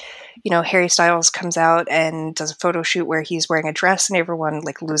like, Harry Styles comes out and does a photo shoot where he's wearing a dress and everyone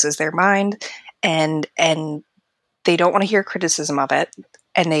like loses their mind, and they don't want to hear criticism of it,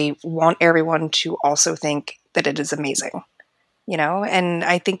 and they want everyone to also think that it is amazing. And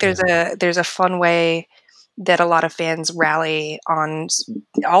I think there's a fun way that a lot of fans rally on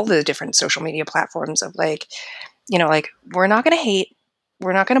all the different social media platforms of like, like, we're not going to hate,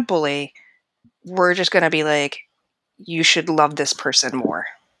 we're not going to bully, we're just going to be like, you should love this person more.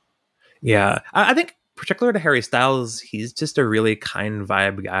 Yeah. I think particular to Harry Styles, he's just a really kind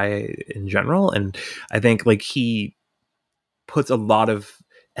vibe guy in general. And I think like he puts a lot of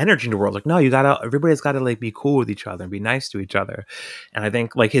energy in the world. Like, no, everybody's got to like be cool with each other and be nice to each other. And I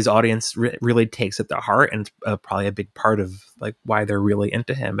think like his audience really takes it to heart, and probably a big part of like why they're really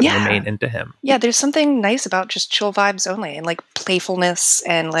into him and remain into him. Yeah, there's something nice about just chill vibes only, and like playfulness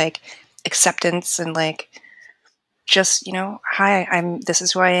and like acceptance, and like just, hi, this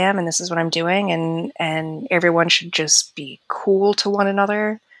is who I am and this is what I'm doing, and everyone should just be cool to one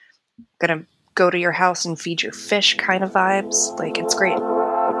another. Gonna go to your house and feed your fish kind of vibes. Like, it's great.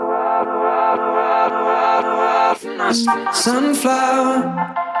 Sunflower,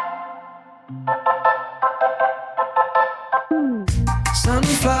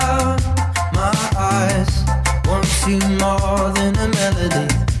 sunflower, my eyes want you more than a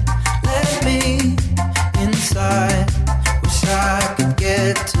melody. Let me inside, wish I could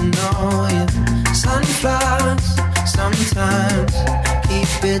get to know you. Sunflowers, sometimes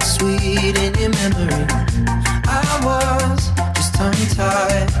keep it sweet in your memory. I was just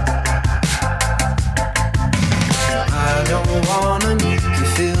tongue-tied. I don't wanna make you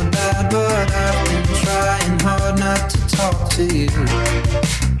feel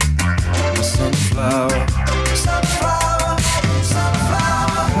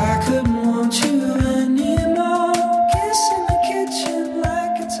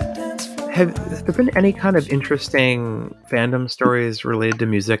have there been any kind of interesting fandom stories related to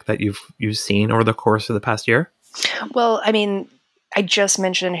music that you've seen over the course of the past year? Well, I mean, I just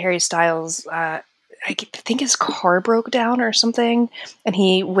mentioned Harry Styles. I think his car broke down or something, and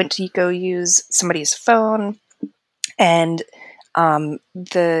he went to go use somebody's phone, and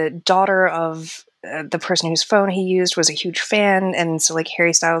the daughter of the person whose phone he used was a huge fan, and so like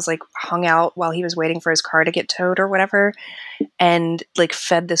Harry Styles like hung out while he was waiting for his car to get towed or whatever, and like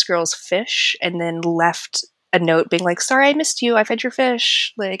fed this girl's fish, and then left a note being like, "Sorry, I missed you. I fed your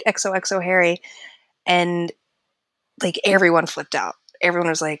fish. Like XOXO Harry," and like everyone flipped out. Everyone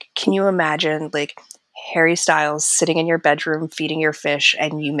was like, "Can you imagine like Harry Styles sitting in your bedroom feeding your fish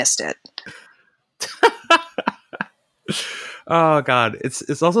and you missed it?" Oh God,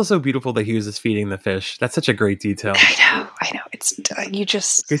 it's also so beautiful that he was just feeding the fish. That's such a great detail. I know. It's you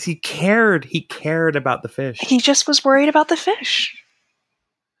just because he cared about the fish. He just was worried about the fish.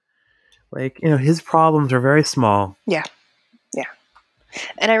 Like, you know, his problems are very small. Yeah.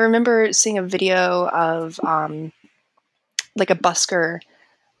 And I remember seeing a video of like a busker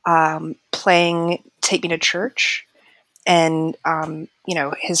playing "Take Me to Church," and you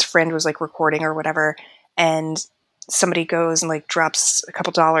know, his friend was like recording or whatever, and somebody goes and like drops a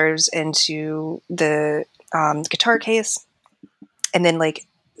couple dollars into the guitar case, and then like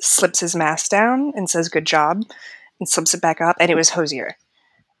slips his mask down and says "good job," and slips it back up, and it was Hozier.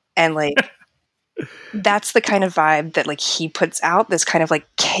 And like that's the kind of vibe that like he puts out, this kind of like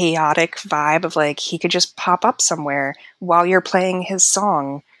chaotic vibe of like he could just pop up somewhere while you're playing his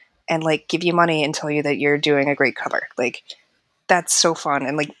song and like give you money and tell you that you're doing a great cover. Like that's so fun,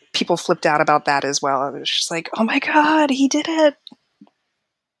 and like people flipped out about that as well. It was just like, oh my God, he did it.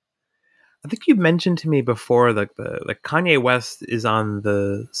 I think you mentioned to me before that the Kanye West is on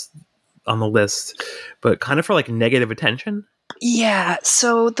the list, but kind of for like negative attention. Yeah.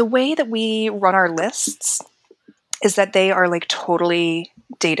 So the way that we run our lists is that they are like totally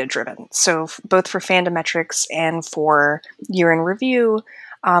data driven. So both for Fandometrics and for Year in Review,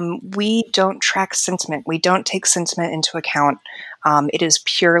 we don't track sentiment. We don't take sentiment into account. It is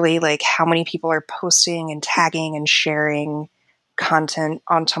purely like how many people are posting and tagging and sharing content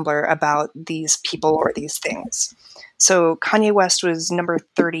on Tumblr about these people or these things. So Kanye West was number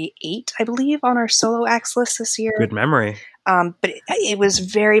 38, I believe, on our solo acts list this year. Good memory. But it was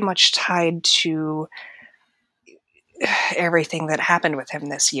very much tied to everything that happened with him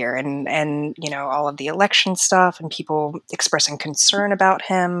this year, and you know, all of the election stuff and people expressing concern about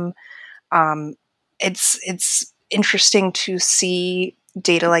him. It's interesting to see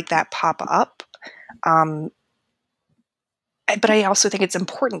data like that pop up. But I also think it's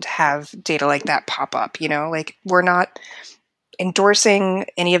important to have data like that pop up. You know, like we're not endorsing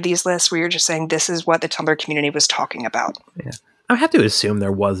any of these lists. We were just saying this is what the Tumblr community was talking about. Yeah, I have to assume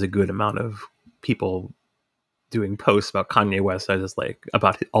there was a good amount of people doing posts about Kanye West, just like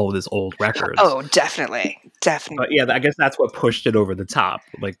about all of his old records. Oh, definitely. But yeah, I guess that's what pushed it over the top.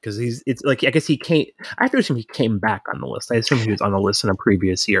 Like, because it's like, I guess he came. I have to assume he came back on the list. I assume he was on the list in a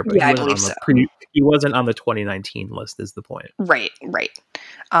previous year, but yeah, I believe so. He wasn't on the 2019 list. Is the point? Right.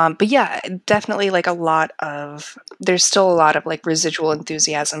 But yeah, definitely like there's still a lot of like residual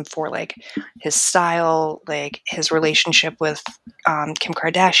enthusiasm for like his style, like his relationship with Kim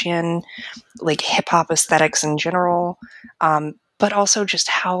Kardashian, like hip hop aesthetics in general, but also just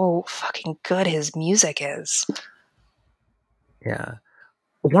how fucking good his music is. Yeah.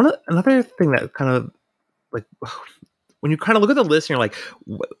 Another thing that kind of like when you kind of look at the list and you're like,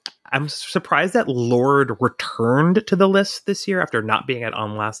 I'm surprised that Lorde returned to the list this year after not being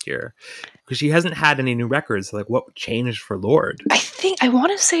on last year, because she hasn't had any new records. So like, what changed for Lorde? I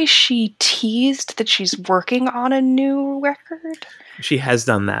want to say she teased that she's working on a new record. She has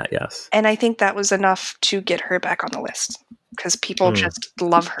done that, yes. And I think that was enough to get her back on the list because people just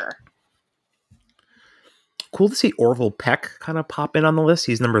love her. Cool to see Orville Peck kind of pop in on the list.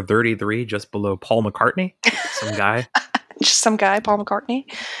 He's number 33, just below Paul McCartney. Some guy. Just some guy, Paul McCartney.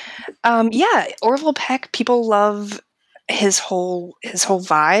 Yeah, Orville Peck. People love his whole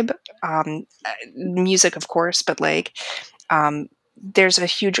vibe. Music, of course, but like, there's a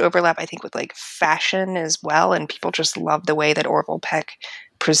huge overlap, I think, with like fashion as well, and people just love the way that Orville Peck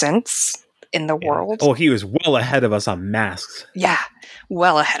presents in the world. Oh, he was well ahead of us on masks. Yeah,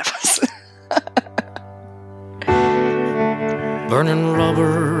 well ahead of us. Burning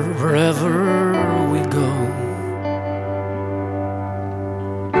rubber wherever we go.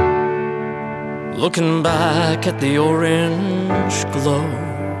 Looking back at the orange glow.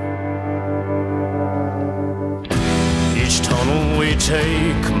 Each tunnel we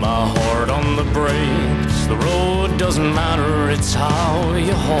take, my heart on the brakes. The road doesn't matter, it's how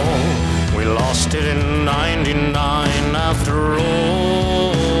you haul. We lost it in 99 after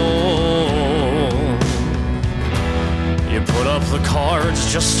all. You put up the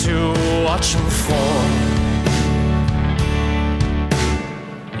cards just to watch them fall.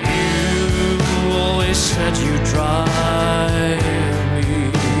 You always said you'd drive me.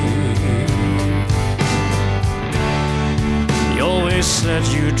 You always said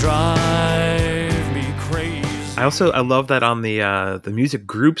you'd drive me crazy. I love that on the music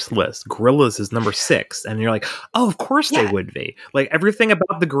groups list, Gorillaz is number 6, and you're like, oh, of course they would be. Like everything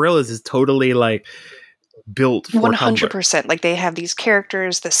about the Gorillaz is totally like built for 100%. Like they have these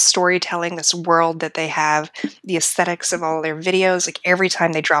characters, this storytelling, this world that they have, the aesthetics of all their videos. Like every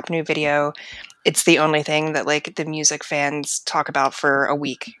time they drop a new video, it's the only thing that like the music fans talk about for a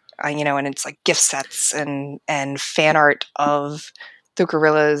week. And it's like gift sets and fan art of the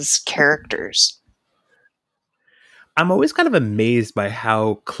Gorillaz characters. I'm always kind of amazed by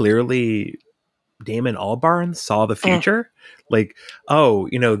how clearly Damon Albarn saw the future. Like, oh,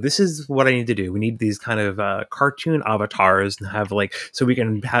 this is what I need to do. We need these kind of cartoon avatars and have like, so we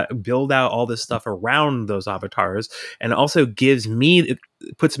can build out all this stuff around those avatars. And also puts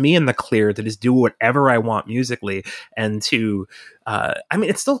me in the clear to just do whatever I want musically. And to,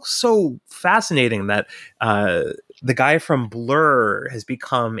 it's still so fascinating that the guy from Blur has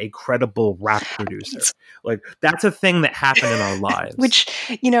become a credible rap producer. Like that's a thing that happened in our lives. Which,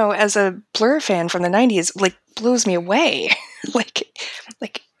 as a Blur fan from the 90s, like blows me away. like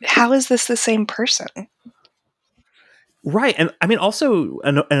how is this the same person? Right. And also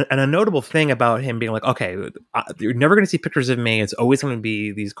a notable thing about him being like, okay, you're never going to see pictures of me. It's always going to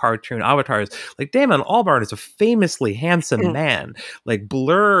be these cartoon avatars. Like Damon Albarn is a famously handsome man. Like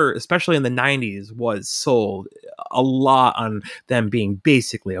Blur, especially in the 90s, was sold a lot on them being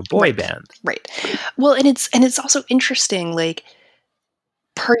basically a boy band. Right. Well, and it's also interesting, like,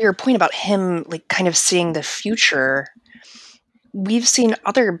 per your point about him, like, kind of seeing the future, we've seen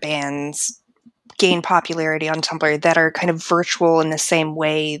other bands gain popularity on Tumblr that are kind of virtual in the same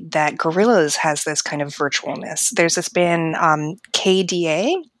way that Gorillaz has this kind of virtualness. There's this band,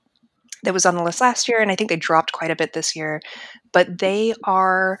 KDA, that was on the list last year, and I think they dropped quite a bit this year, but they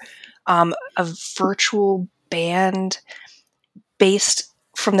are a virtual band based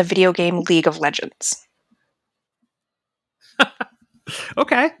from the video game League of Legends.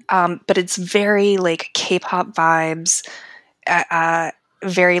 Okay. But it's very like K-pop vibes,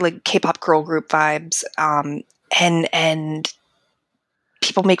 very like K-pop girl group vibes, and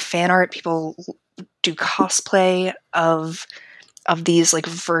people make fan art, people do cosplay of these like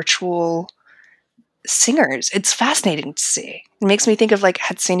virtual singers. It's fascinating to see. It makes me think of like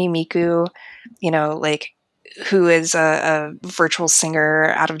Hatsune Miku, like who is a virtual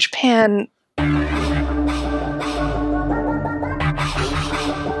singer out of Japan.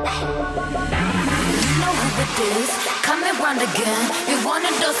 Again, you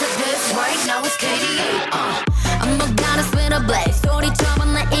wanna dose of this right now it's KDA. I'm a goddess with a blaze. Story trouble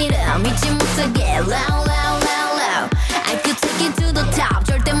나 이름 잊지 못하게 loud loud loud loud. I could take you to the top.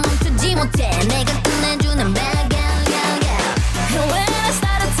 절대 멈추지 못해. 내가 끝내주는 bag yeah yeah. And when I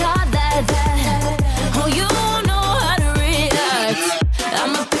start to talk that oh you know how to react.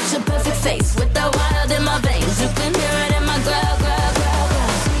 I'm a picture perfect face with the wild in my veins. You can hear it in my growl.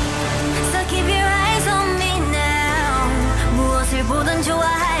 So keep your eyes on me now. 무엇을 보든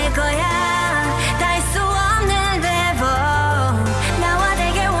좋아할 거야. 다 할 수 없는 배vo. 나와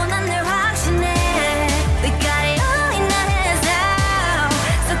되길 원한 늘 확신해. We got it all in our hands now.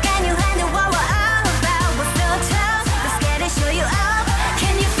 So can you handle what we're all about? We're so tough. Let's get it, show you up.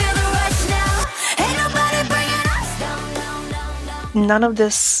 Can you feel the rush now? Ain't nobody bringing us down. None of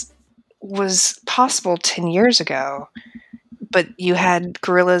this was possible 10 years ago, but you had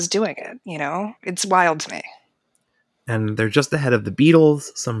Gorillaz doing it, It's wild to me. And they're just ahead of the Beatles,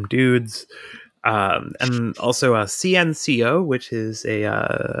 some dudes, and also CNCO, which is a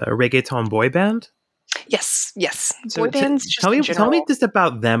reggaeton boy band. Yes. So boy bands. Tell me just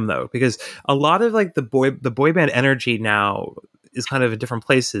about them though, because a lot of like the boy band energy now is kind of in different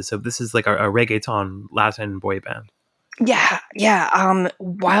places. So this is like a reggaeton Latin boy band. Yeah.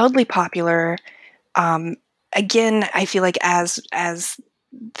 Wildly popular. Again, I feel like as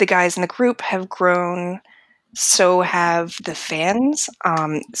the guys in the group have grown, so have the fans.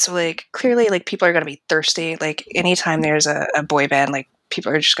 So like clearly like people are going to be thirsty. Like anytime there's a boy band, like people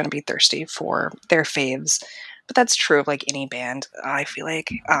are just going to be thirsty for their faves. But that's true of like any band, I feel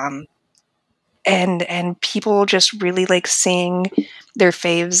like. And people just really like seeing their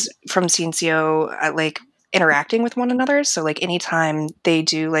faves from CNCO like interacting with one another. So like anytime they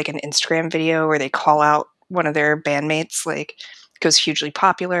do like an Instagram video where they call out one of their bandmates, like goes hugely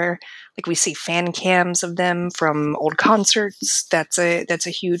popular. Like we see fan cams of them from old concerts. That's a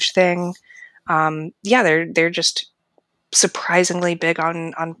huge thing. They're just surprisingly big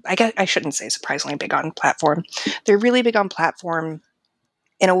on I guess I shouldn't say surprisingly big on platform. They're really big on platform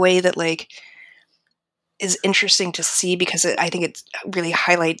in a way that like is interesting to see because I think it really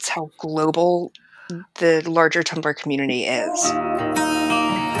highlights how global the larger Tumblr community is.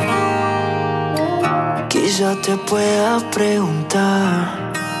 Quizá te pueda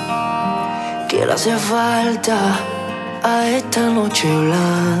preguntar qué le hace falta a esta noche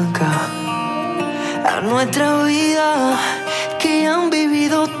blanca, a nuestra vida que han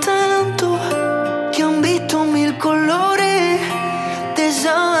vivido tanto, que han visto mil colores de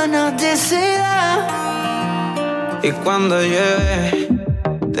sábanas de seda. Y cuando llueve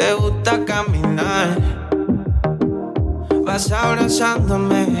te gusta caminar, vas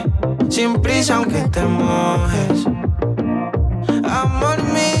abrazándome sin prisa aunque te mojes. Amor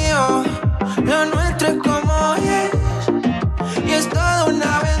mío, lo nuestro es como es, y es toda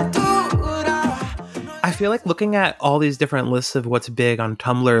una aventura. I feel like looking at all these different lists of what's big on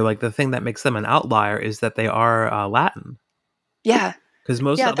Tumblr, like the thing that makes them an outlier is that they are Latin. Yeah. Because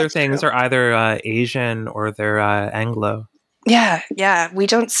most other things are either Asian or they're Anglo. Yeah. We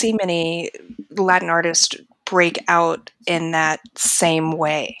don't see many Latin artists break out in that same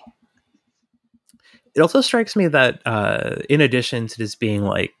way. It also strikes me that in addition to this being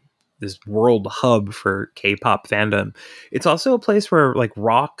like this world hub for K-pop fandom, it's also a place where like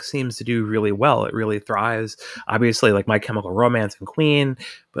rock seems to do really well. It really thrives. Obviously, like My Chemical Romance and Queen,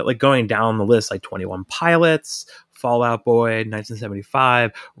 but like going down the list, like 21 Pilots, Fall Out Boy,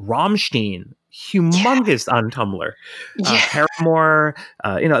 1975, Rammstein, humongous on Tumblr, Paramore,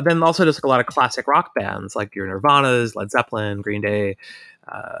 then also just like a lot of classic rock bands like your Nirvanas, Led Zeppelin, Green Day.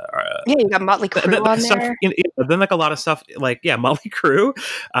 You got Motley Crue on stuff, there. Then like a lot of stuff like Motley Crue,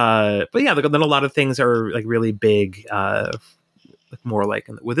 but yeah, then a lot of things are like really big, more like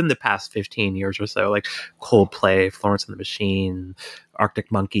within the past 15 years or so, like Coldplay, Florence and the Machine,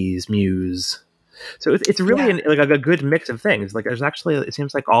 Arctic Monkeys, Muse. So it's really like a good mix of things. Like there's actually, it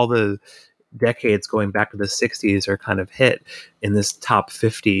seems like all the decades going back to the 60s are kind of hit in this top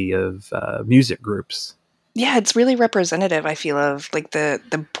 50 of music groups. Yeah, it's really representative, I feel, of like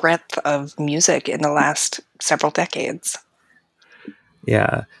the breadth of music in the last several decades.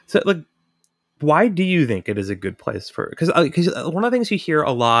 Yeah. So like, why do you think it is a good place for, because one of the things you hear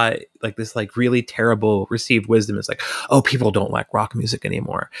a lot, like this like really terrible received wisdom is like, oh, people don't like rock music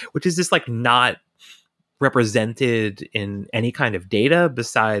anymore, which is just like not represented in any kind of data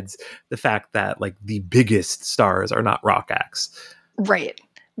besides the fact that like the biggest stars are not rock acts. Right.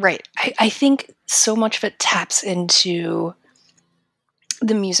 I think so much of it taps into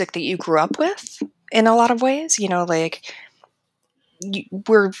the music that you grew up with in a lot of ways. You know, like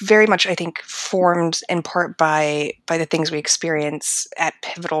we're very much, I think, formed in part by the things we experience at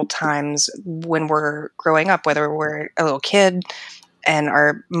pivotal times when we're growing up, whether we're a little kid and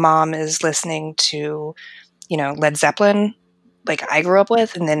our mom is listening to, Led Zeppelin, like I grew up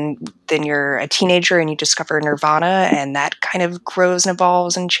with, and then you're a teenager and you discover Nirvana, and that kind of grows and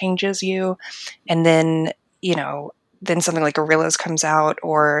evolves and changes you. And then, then something like Gorillaz comes out,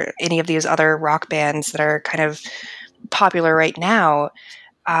 or any of these other rock bands that are kind of popular right now.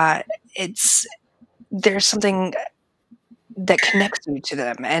 There's something that connects you to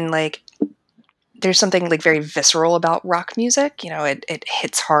them, and like there's something like very visceral about rock music. It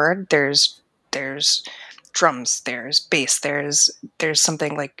hits hard. There's drums, there's bass, there's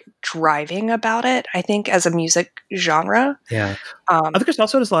something like driving about it, I think, as a music genre. Yeah. I think there's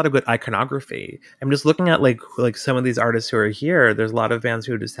also just a lot of good iconography. I'm just looking at like some of these artists who are here. There's a lot of bands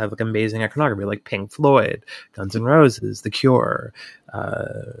who just have like amazing iconography, like Pink Floyd, Guns N' Roses, The Cure,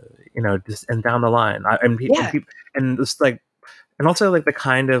 just and down the line. And just like, and also like the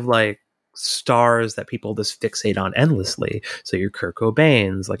kind of like stars that people just fixate on endlessly. So your Kurt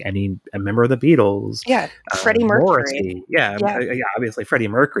Cobains, like a member of the Beatles, Freddie Mercury, Morrissey, obviously Freddie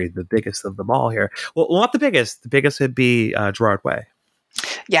Mercury, the biggest of them all here. Well, not the biggest. The biggest would be Gerard Way.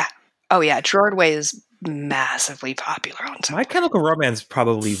 Yeah. Oh yeah, Gerard Way is massively popular on Tumblr. My Chemical Romance,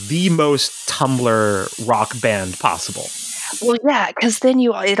 probably the most Tumblr rock band possible. Well, yeah, because then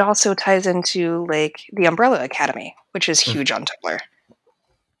it also ties into like the Umbrella Academy, which is huge on Tumblr.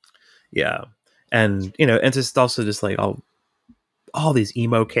 Yeah. And, and just also just like all these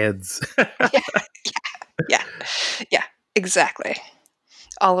emo kids. Yeah, exactly.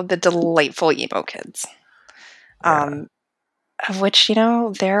 All of the delightful emo kids. Of which,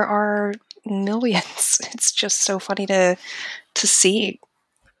 there are millions. It's just so funny to see.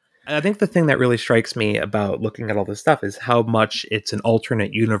 I think the thing that really strikes me about looking at all this stuff is how much it's an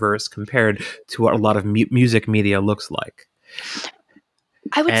alternate universe compared to what a lot of music media looks like.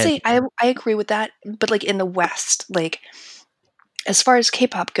 I would And- say I agree with that, but like in the West, like as far as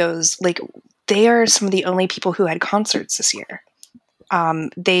K-pop goes, like they are some of the only people who had concerts this year.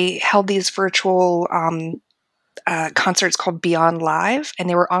 They held these virtual concerts called Beyond Live, and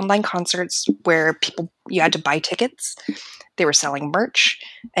they were online concerts where you had to buy tickets. They were selling merch,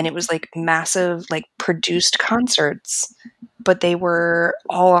 and it was like massive, like produced concerts, but they were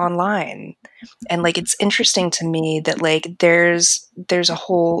all online. And like it's interesting to me that like there's a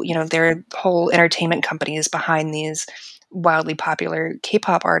whole, there are whole entertainment companies behind these wildly popular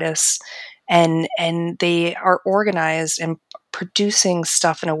K-pop artists, and they are organized and producing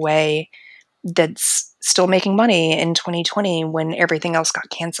stuff in a way that's still making money in 2020 when everything else got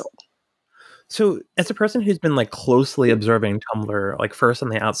canceled. So, as a person who's been like closely observing Tumblr, like first on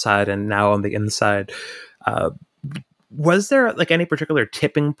the outside and now on the inside, was there like any particular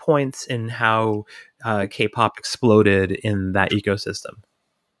tipping points in how K-pop exploded in that ecosystem?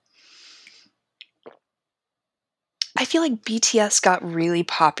 I feel like BTS got really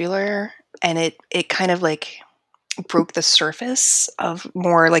popular, and it kind of like broke the surface of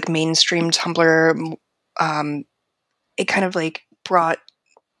more like mainstream Tumblr. It kind of like brought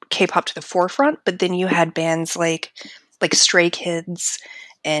K-pop to the forefront, but then you had bands like Stray Kids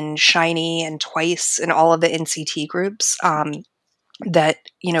and SHINee and Twice and all of the NCT groups that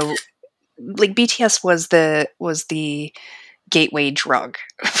like BTS was the gateway drug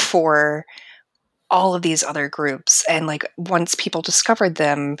for all of these other groups, and like once people discovered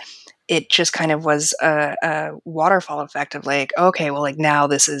them, it just kind of was a waterfall effect of like, okay, well, like now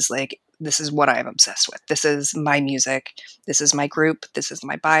this is what I'm obsessed with. This is my music. This is my group. This is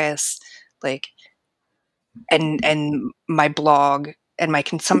my bias. Like, and my blog and my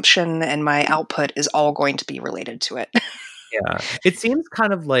consumption and my output is all going to be related to it. Yeah, it seems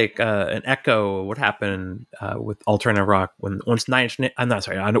kind of like an echo of what happened with alternative rock once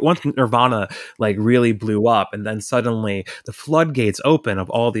Nirvana like really blew up, and then suddenly the floodgates open of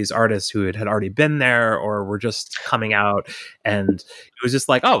all these artists who had already been there or were just coming out, and it was just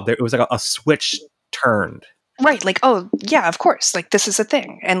like, it was like a switch turned. Right, like, oh yeah, of course, like this is a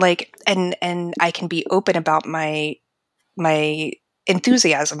thing, and like and I can be open about my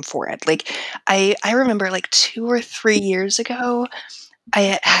enthusiasm for it. Like I remember like 2 or 3 years ago,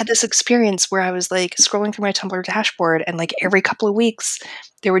 I had this experience where I was like scrolling through my Tumblr dashboard, and like every couple of weeks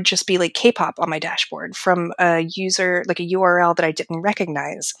there would just be like K-pop on my dashboard from a user, like a URL that I didn't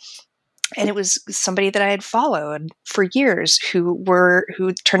recognize. And it was somebody that I had followed for years who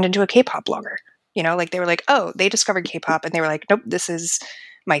turned into a K-pop blogger. Like they were like, oh, they discovered K-pop, and they were like, nope, this is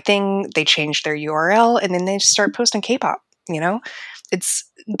my thing. They changed their URL, and then they just start posting K-pop. It's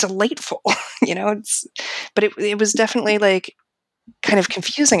delightful. But it was definitely like kind of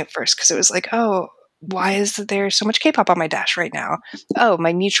confusing at first, because it was like, oh, why is there so much K-pop on my dash right now? Oh,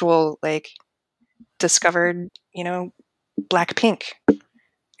 my mutual like discovered, Blackpink. Yeah,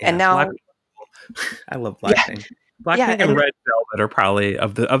 and now I love Blackpink. Blackpink and Red Velvet are probably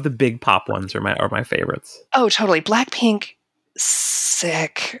of the big pop ones are my favorites. Oh, totally. Blackpink,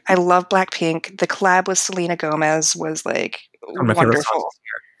 sick. I love Blackpink. The collab with Selena Gomez was like wonderful.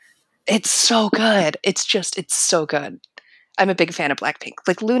 It's so good. It's so good. I'm a big fan of Blackpink.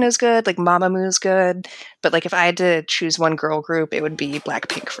 Like Luna's good, like Mamamoo's good, but like if I had to choose one girl group, it would be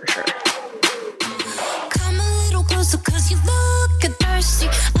Blackpink for sure. Come a little closer 'cause you look thirsty.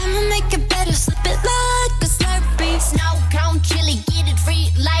 I'ma make it better, slip it like a Slurpee. Snow cone chili, get it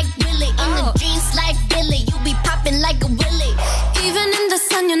free like Willy. In the jeans like Billy, you be popping like a Willy. Even in the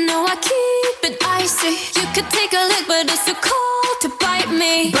sun, I keep it icy. You could take a lick, but it's too cold to bite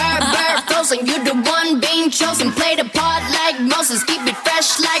me. Bird, frozen, you the one being chosen. Play the part like Moses, keep it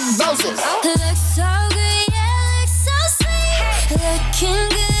fresh like roses. Looks so good, yeah, looks so sweet. Looking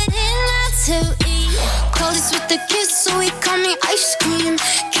good enough to eat. Coldest with the kiss, so he call me ice cream.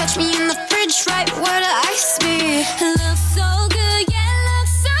 Catch me in the fridge, right where the ice be. Looks so good, yeah,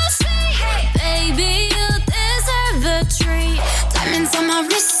 looks so sweet. Baby, you deserve a treat. Diamonds on my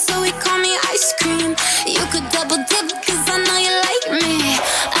wrist, so he call me ice cream. You could double dip, 'cause I know you like me.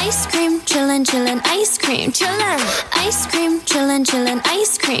 Ice cream, chillin', chillin', ice cream, chillin'. Ice cream, chillin', chillin',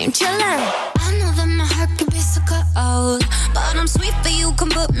 ice cream, chillin'. I know that my heart can be so cold, but I'm sweet for you, can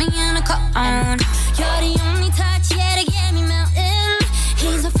put me in a cone. You're the only touch, yeah, to get me melting.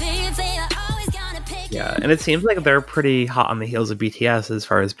 He's a favorite, always gonna pick. Yeah, and it seems like they're pretty hot on the heels of BTS as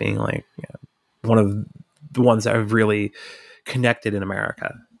far as being like one of the ones that have really connected in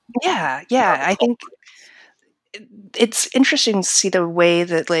America. Yeah, I think it's interesting to see the way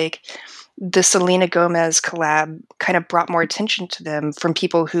that like the Selena Gomez collab kind of brought more attention to them from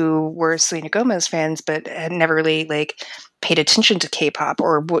people who were Selena Gomez fans but had never really like paid attention to K-pop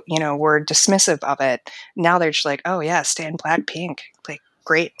or were dismissive of it. Now they're just like, oh yeah, stan Blackpink, like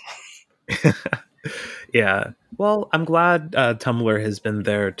great. Yeah. Well, I'm glad Tumblr has been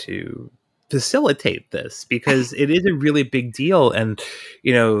there to facilitate this because it is a really big deal. And,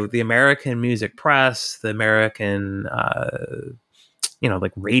 the American music press, the American,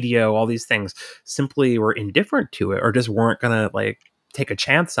 like radio, all these things simply were indifferent to it or just weren't going to like take a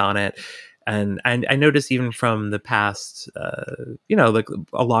chance on it. And I noticed even from the past, like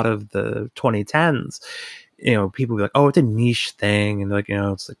a lot of the 2010s, people be like, oh, it's a niche thing. And like,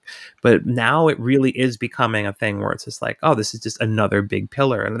 it's like, but now it really is becoming a thing where it's just like, oh, this is just another big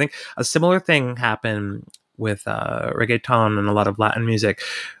pillar. And I think a similar thing happened with reggaeton and a lot of Latin music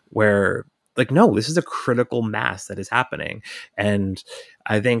where like, no, this is a critical mass that is happening. And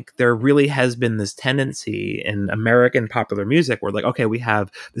I think there really has been this tendency in American popular music where like, okay,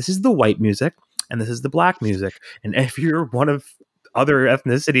 this is the white music and this is the black music. And if you're one of other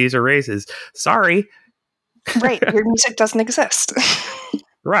ethnicities or races, sorry, right, your music doesn't exist.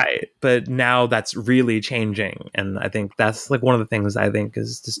 Right, but now that's really changing, and I think that's like one of the things I think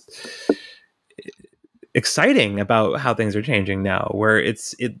is just exciting about how things are changing now, where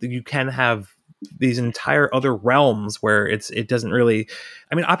you can have these entire other realms where it doesn't really.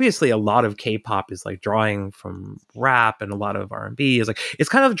 I mean, obviously, a lot of K-pop is like drawing from rap, and a lot of R&B is like it's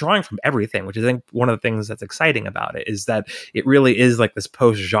kind of drawing from everything, which I think one of the things that's exciting about it is that it really is like this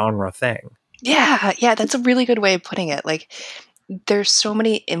post-genre thing. Yeah, that's a really good way of putting it. Like, there's so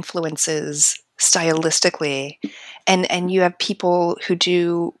many influences stylistically, and you have people who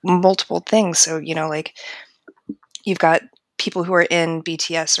do multiple things. So, like, you've got people who are in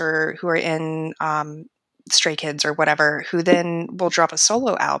BTS or who are in Stray Kids or whatever, who then will drop a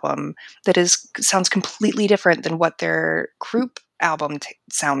solo album that sounds completely different than what their group album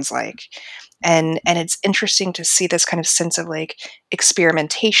sounds like. And it's interesting to see this kind of sense of like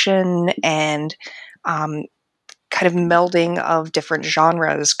experimentation and kind of melding of different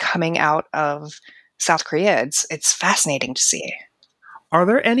genres coming out of South Korea. It's fascinating to see. Are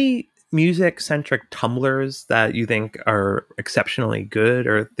there any music-centric Tumblrs that you think are exceptionally good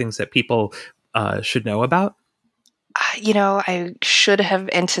or things that people should know about? I should have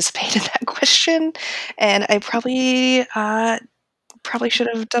anticipated that question, and I probably should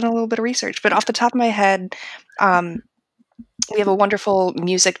have done a little bit of research, but off the top of my head, we have a wonderful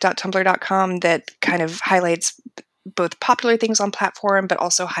music.tumblr.com that kind of highlights both popular things on platform, but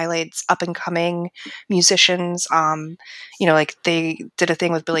also highlights up and coming musicians. Like they did a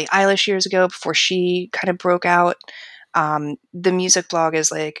thing with Billie Eilish years ago before she kind of broke out. The music blog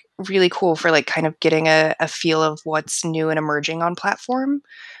is like really cool for like kind of getting a feel of what's new and emerging on platform.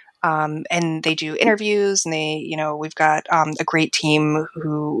 And they do interviews, and we've got a great team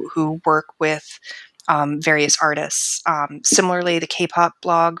who work with various artists. Similarly, the K-pop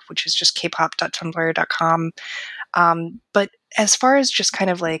blog, which is just kpop.tumblr.com. But as far as just kind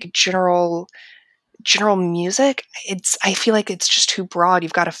of like general music, I feel like it's just too broad.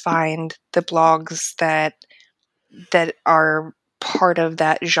 You've got to find the blogs that are part of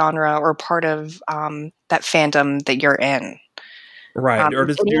that genre or part of that fandom that you're in. Right, or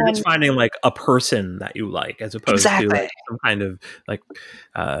you're just finding like a person that you like as opposed to like some kind of like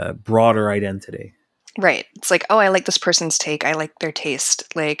broader identity. Right. It's like, oh, I like this person's take. I like their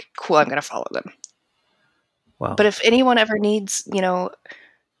taste. Like, cool, I'm going to follow them. Wow. But if anyone ever needs,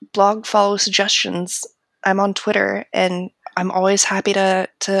 blog follow suggestions, I'm on Twitter, and I'm always happy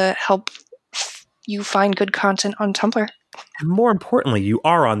to help you find good content on Tumblr. And more importantly, you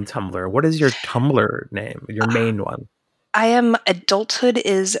are on Tumblr. What is your Tumblr name? Your main one? I am Adulthood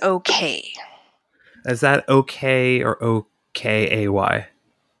is Okay. Is that okay or OKAY?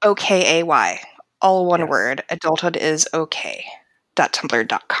 OKAY. All one word. Adulthood is okay.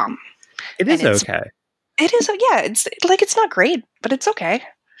 .tumblr.com. It is okay. It is, yeah. It's like it's not great, but it's okay.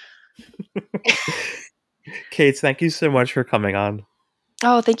 Kate, thank you so much for coming on.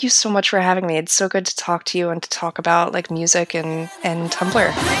 Oh, thank you so much for having me. It's so good to talk to you and to talk about like music and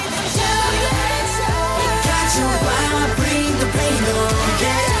Tumblr.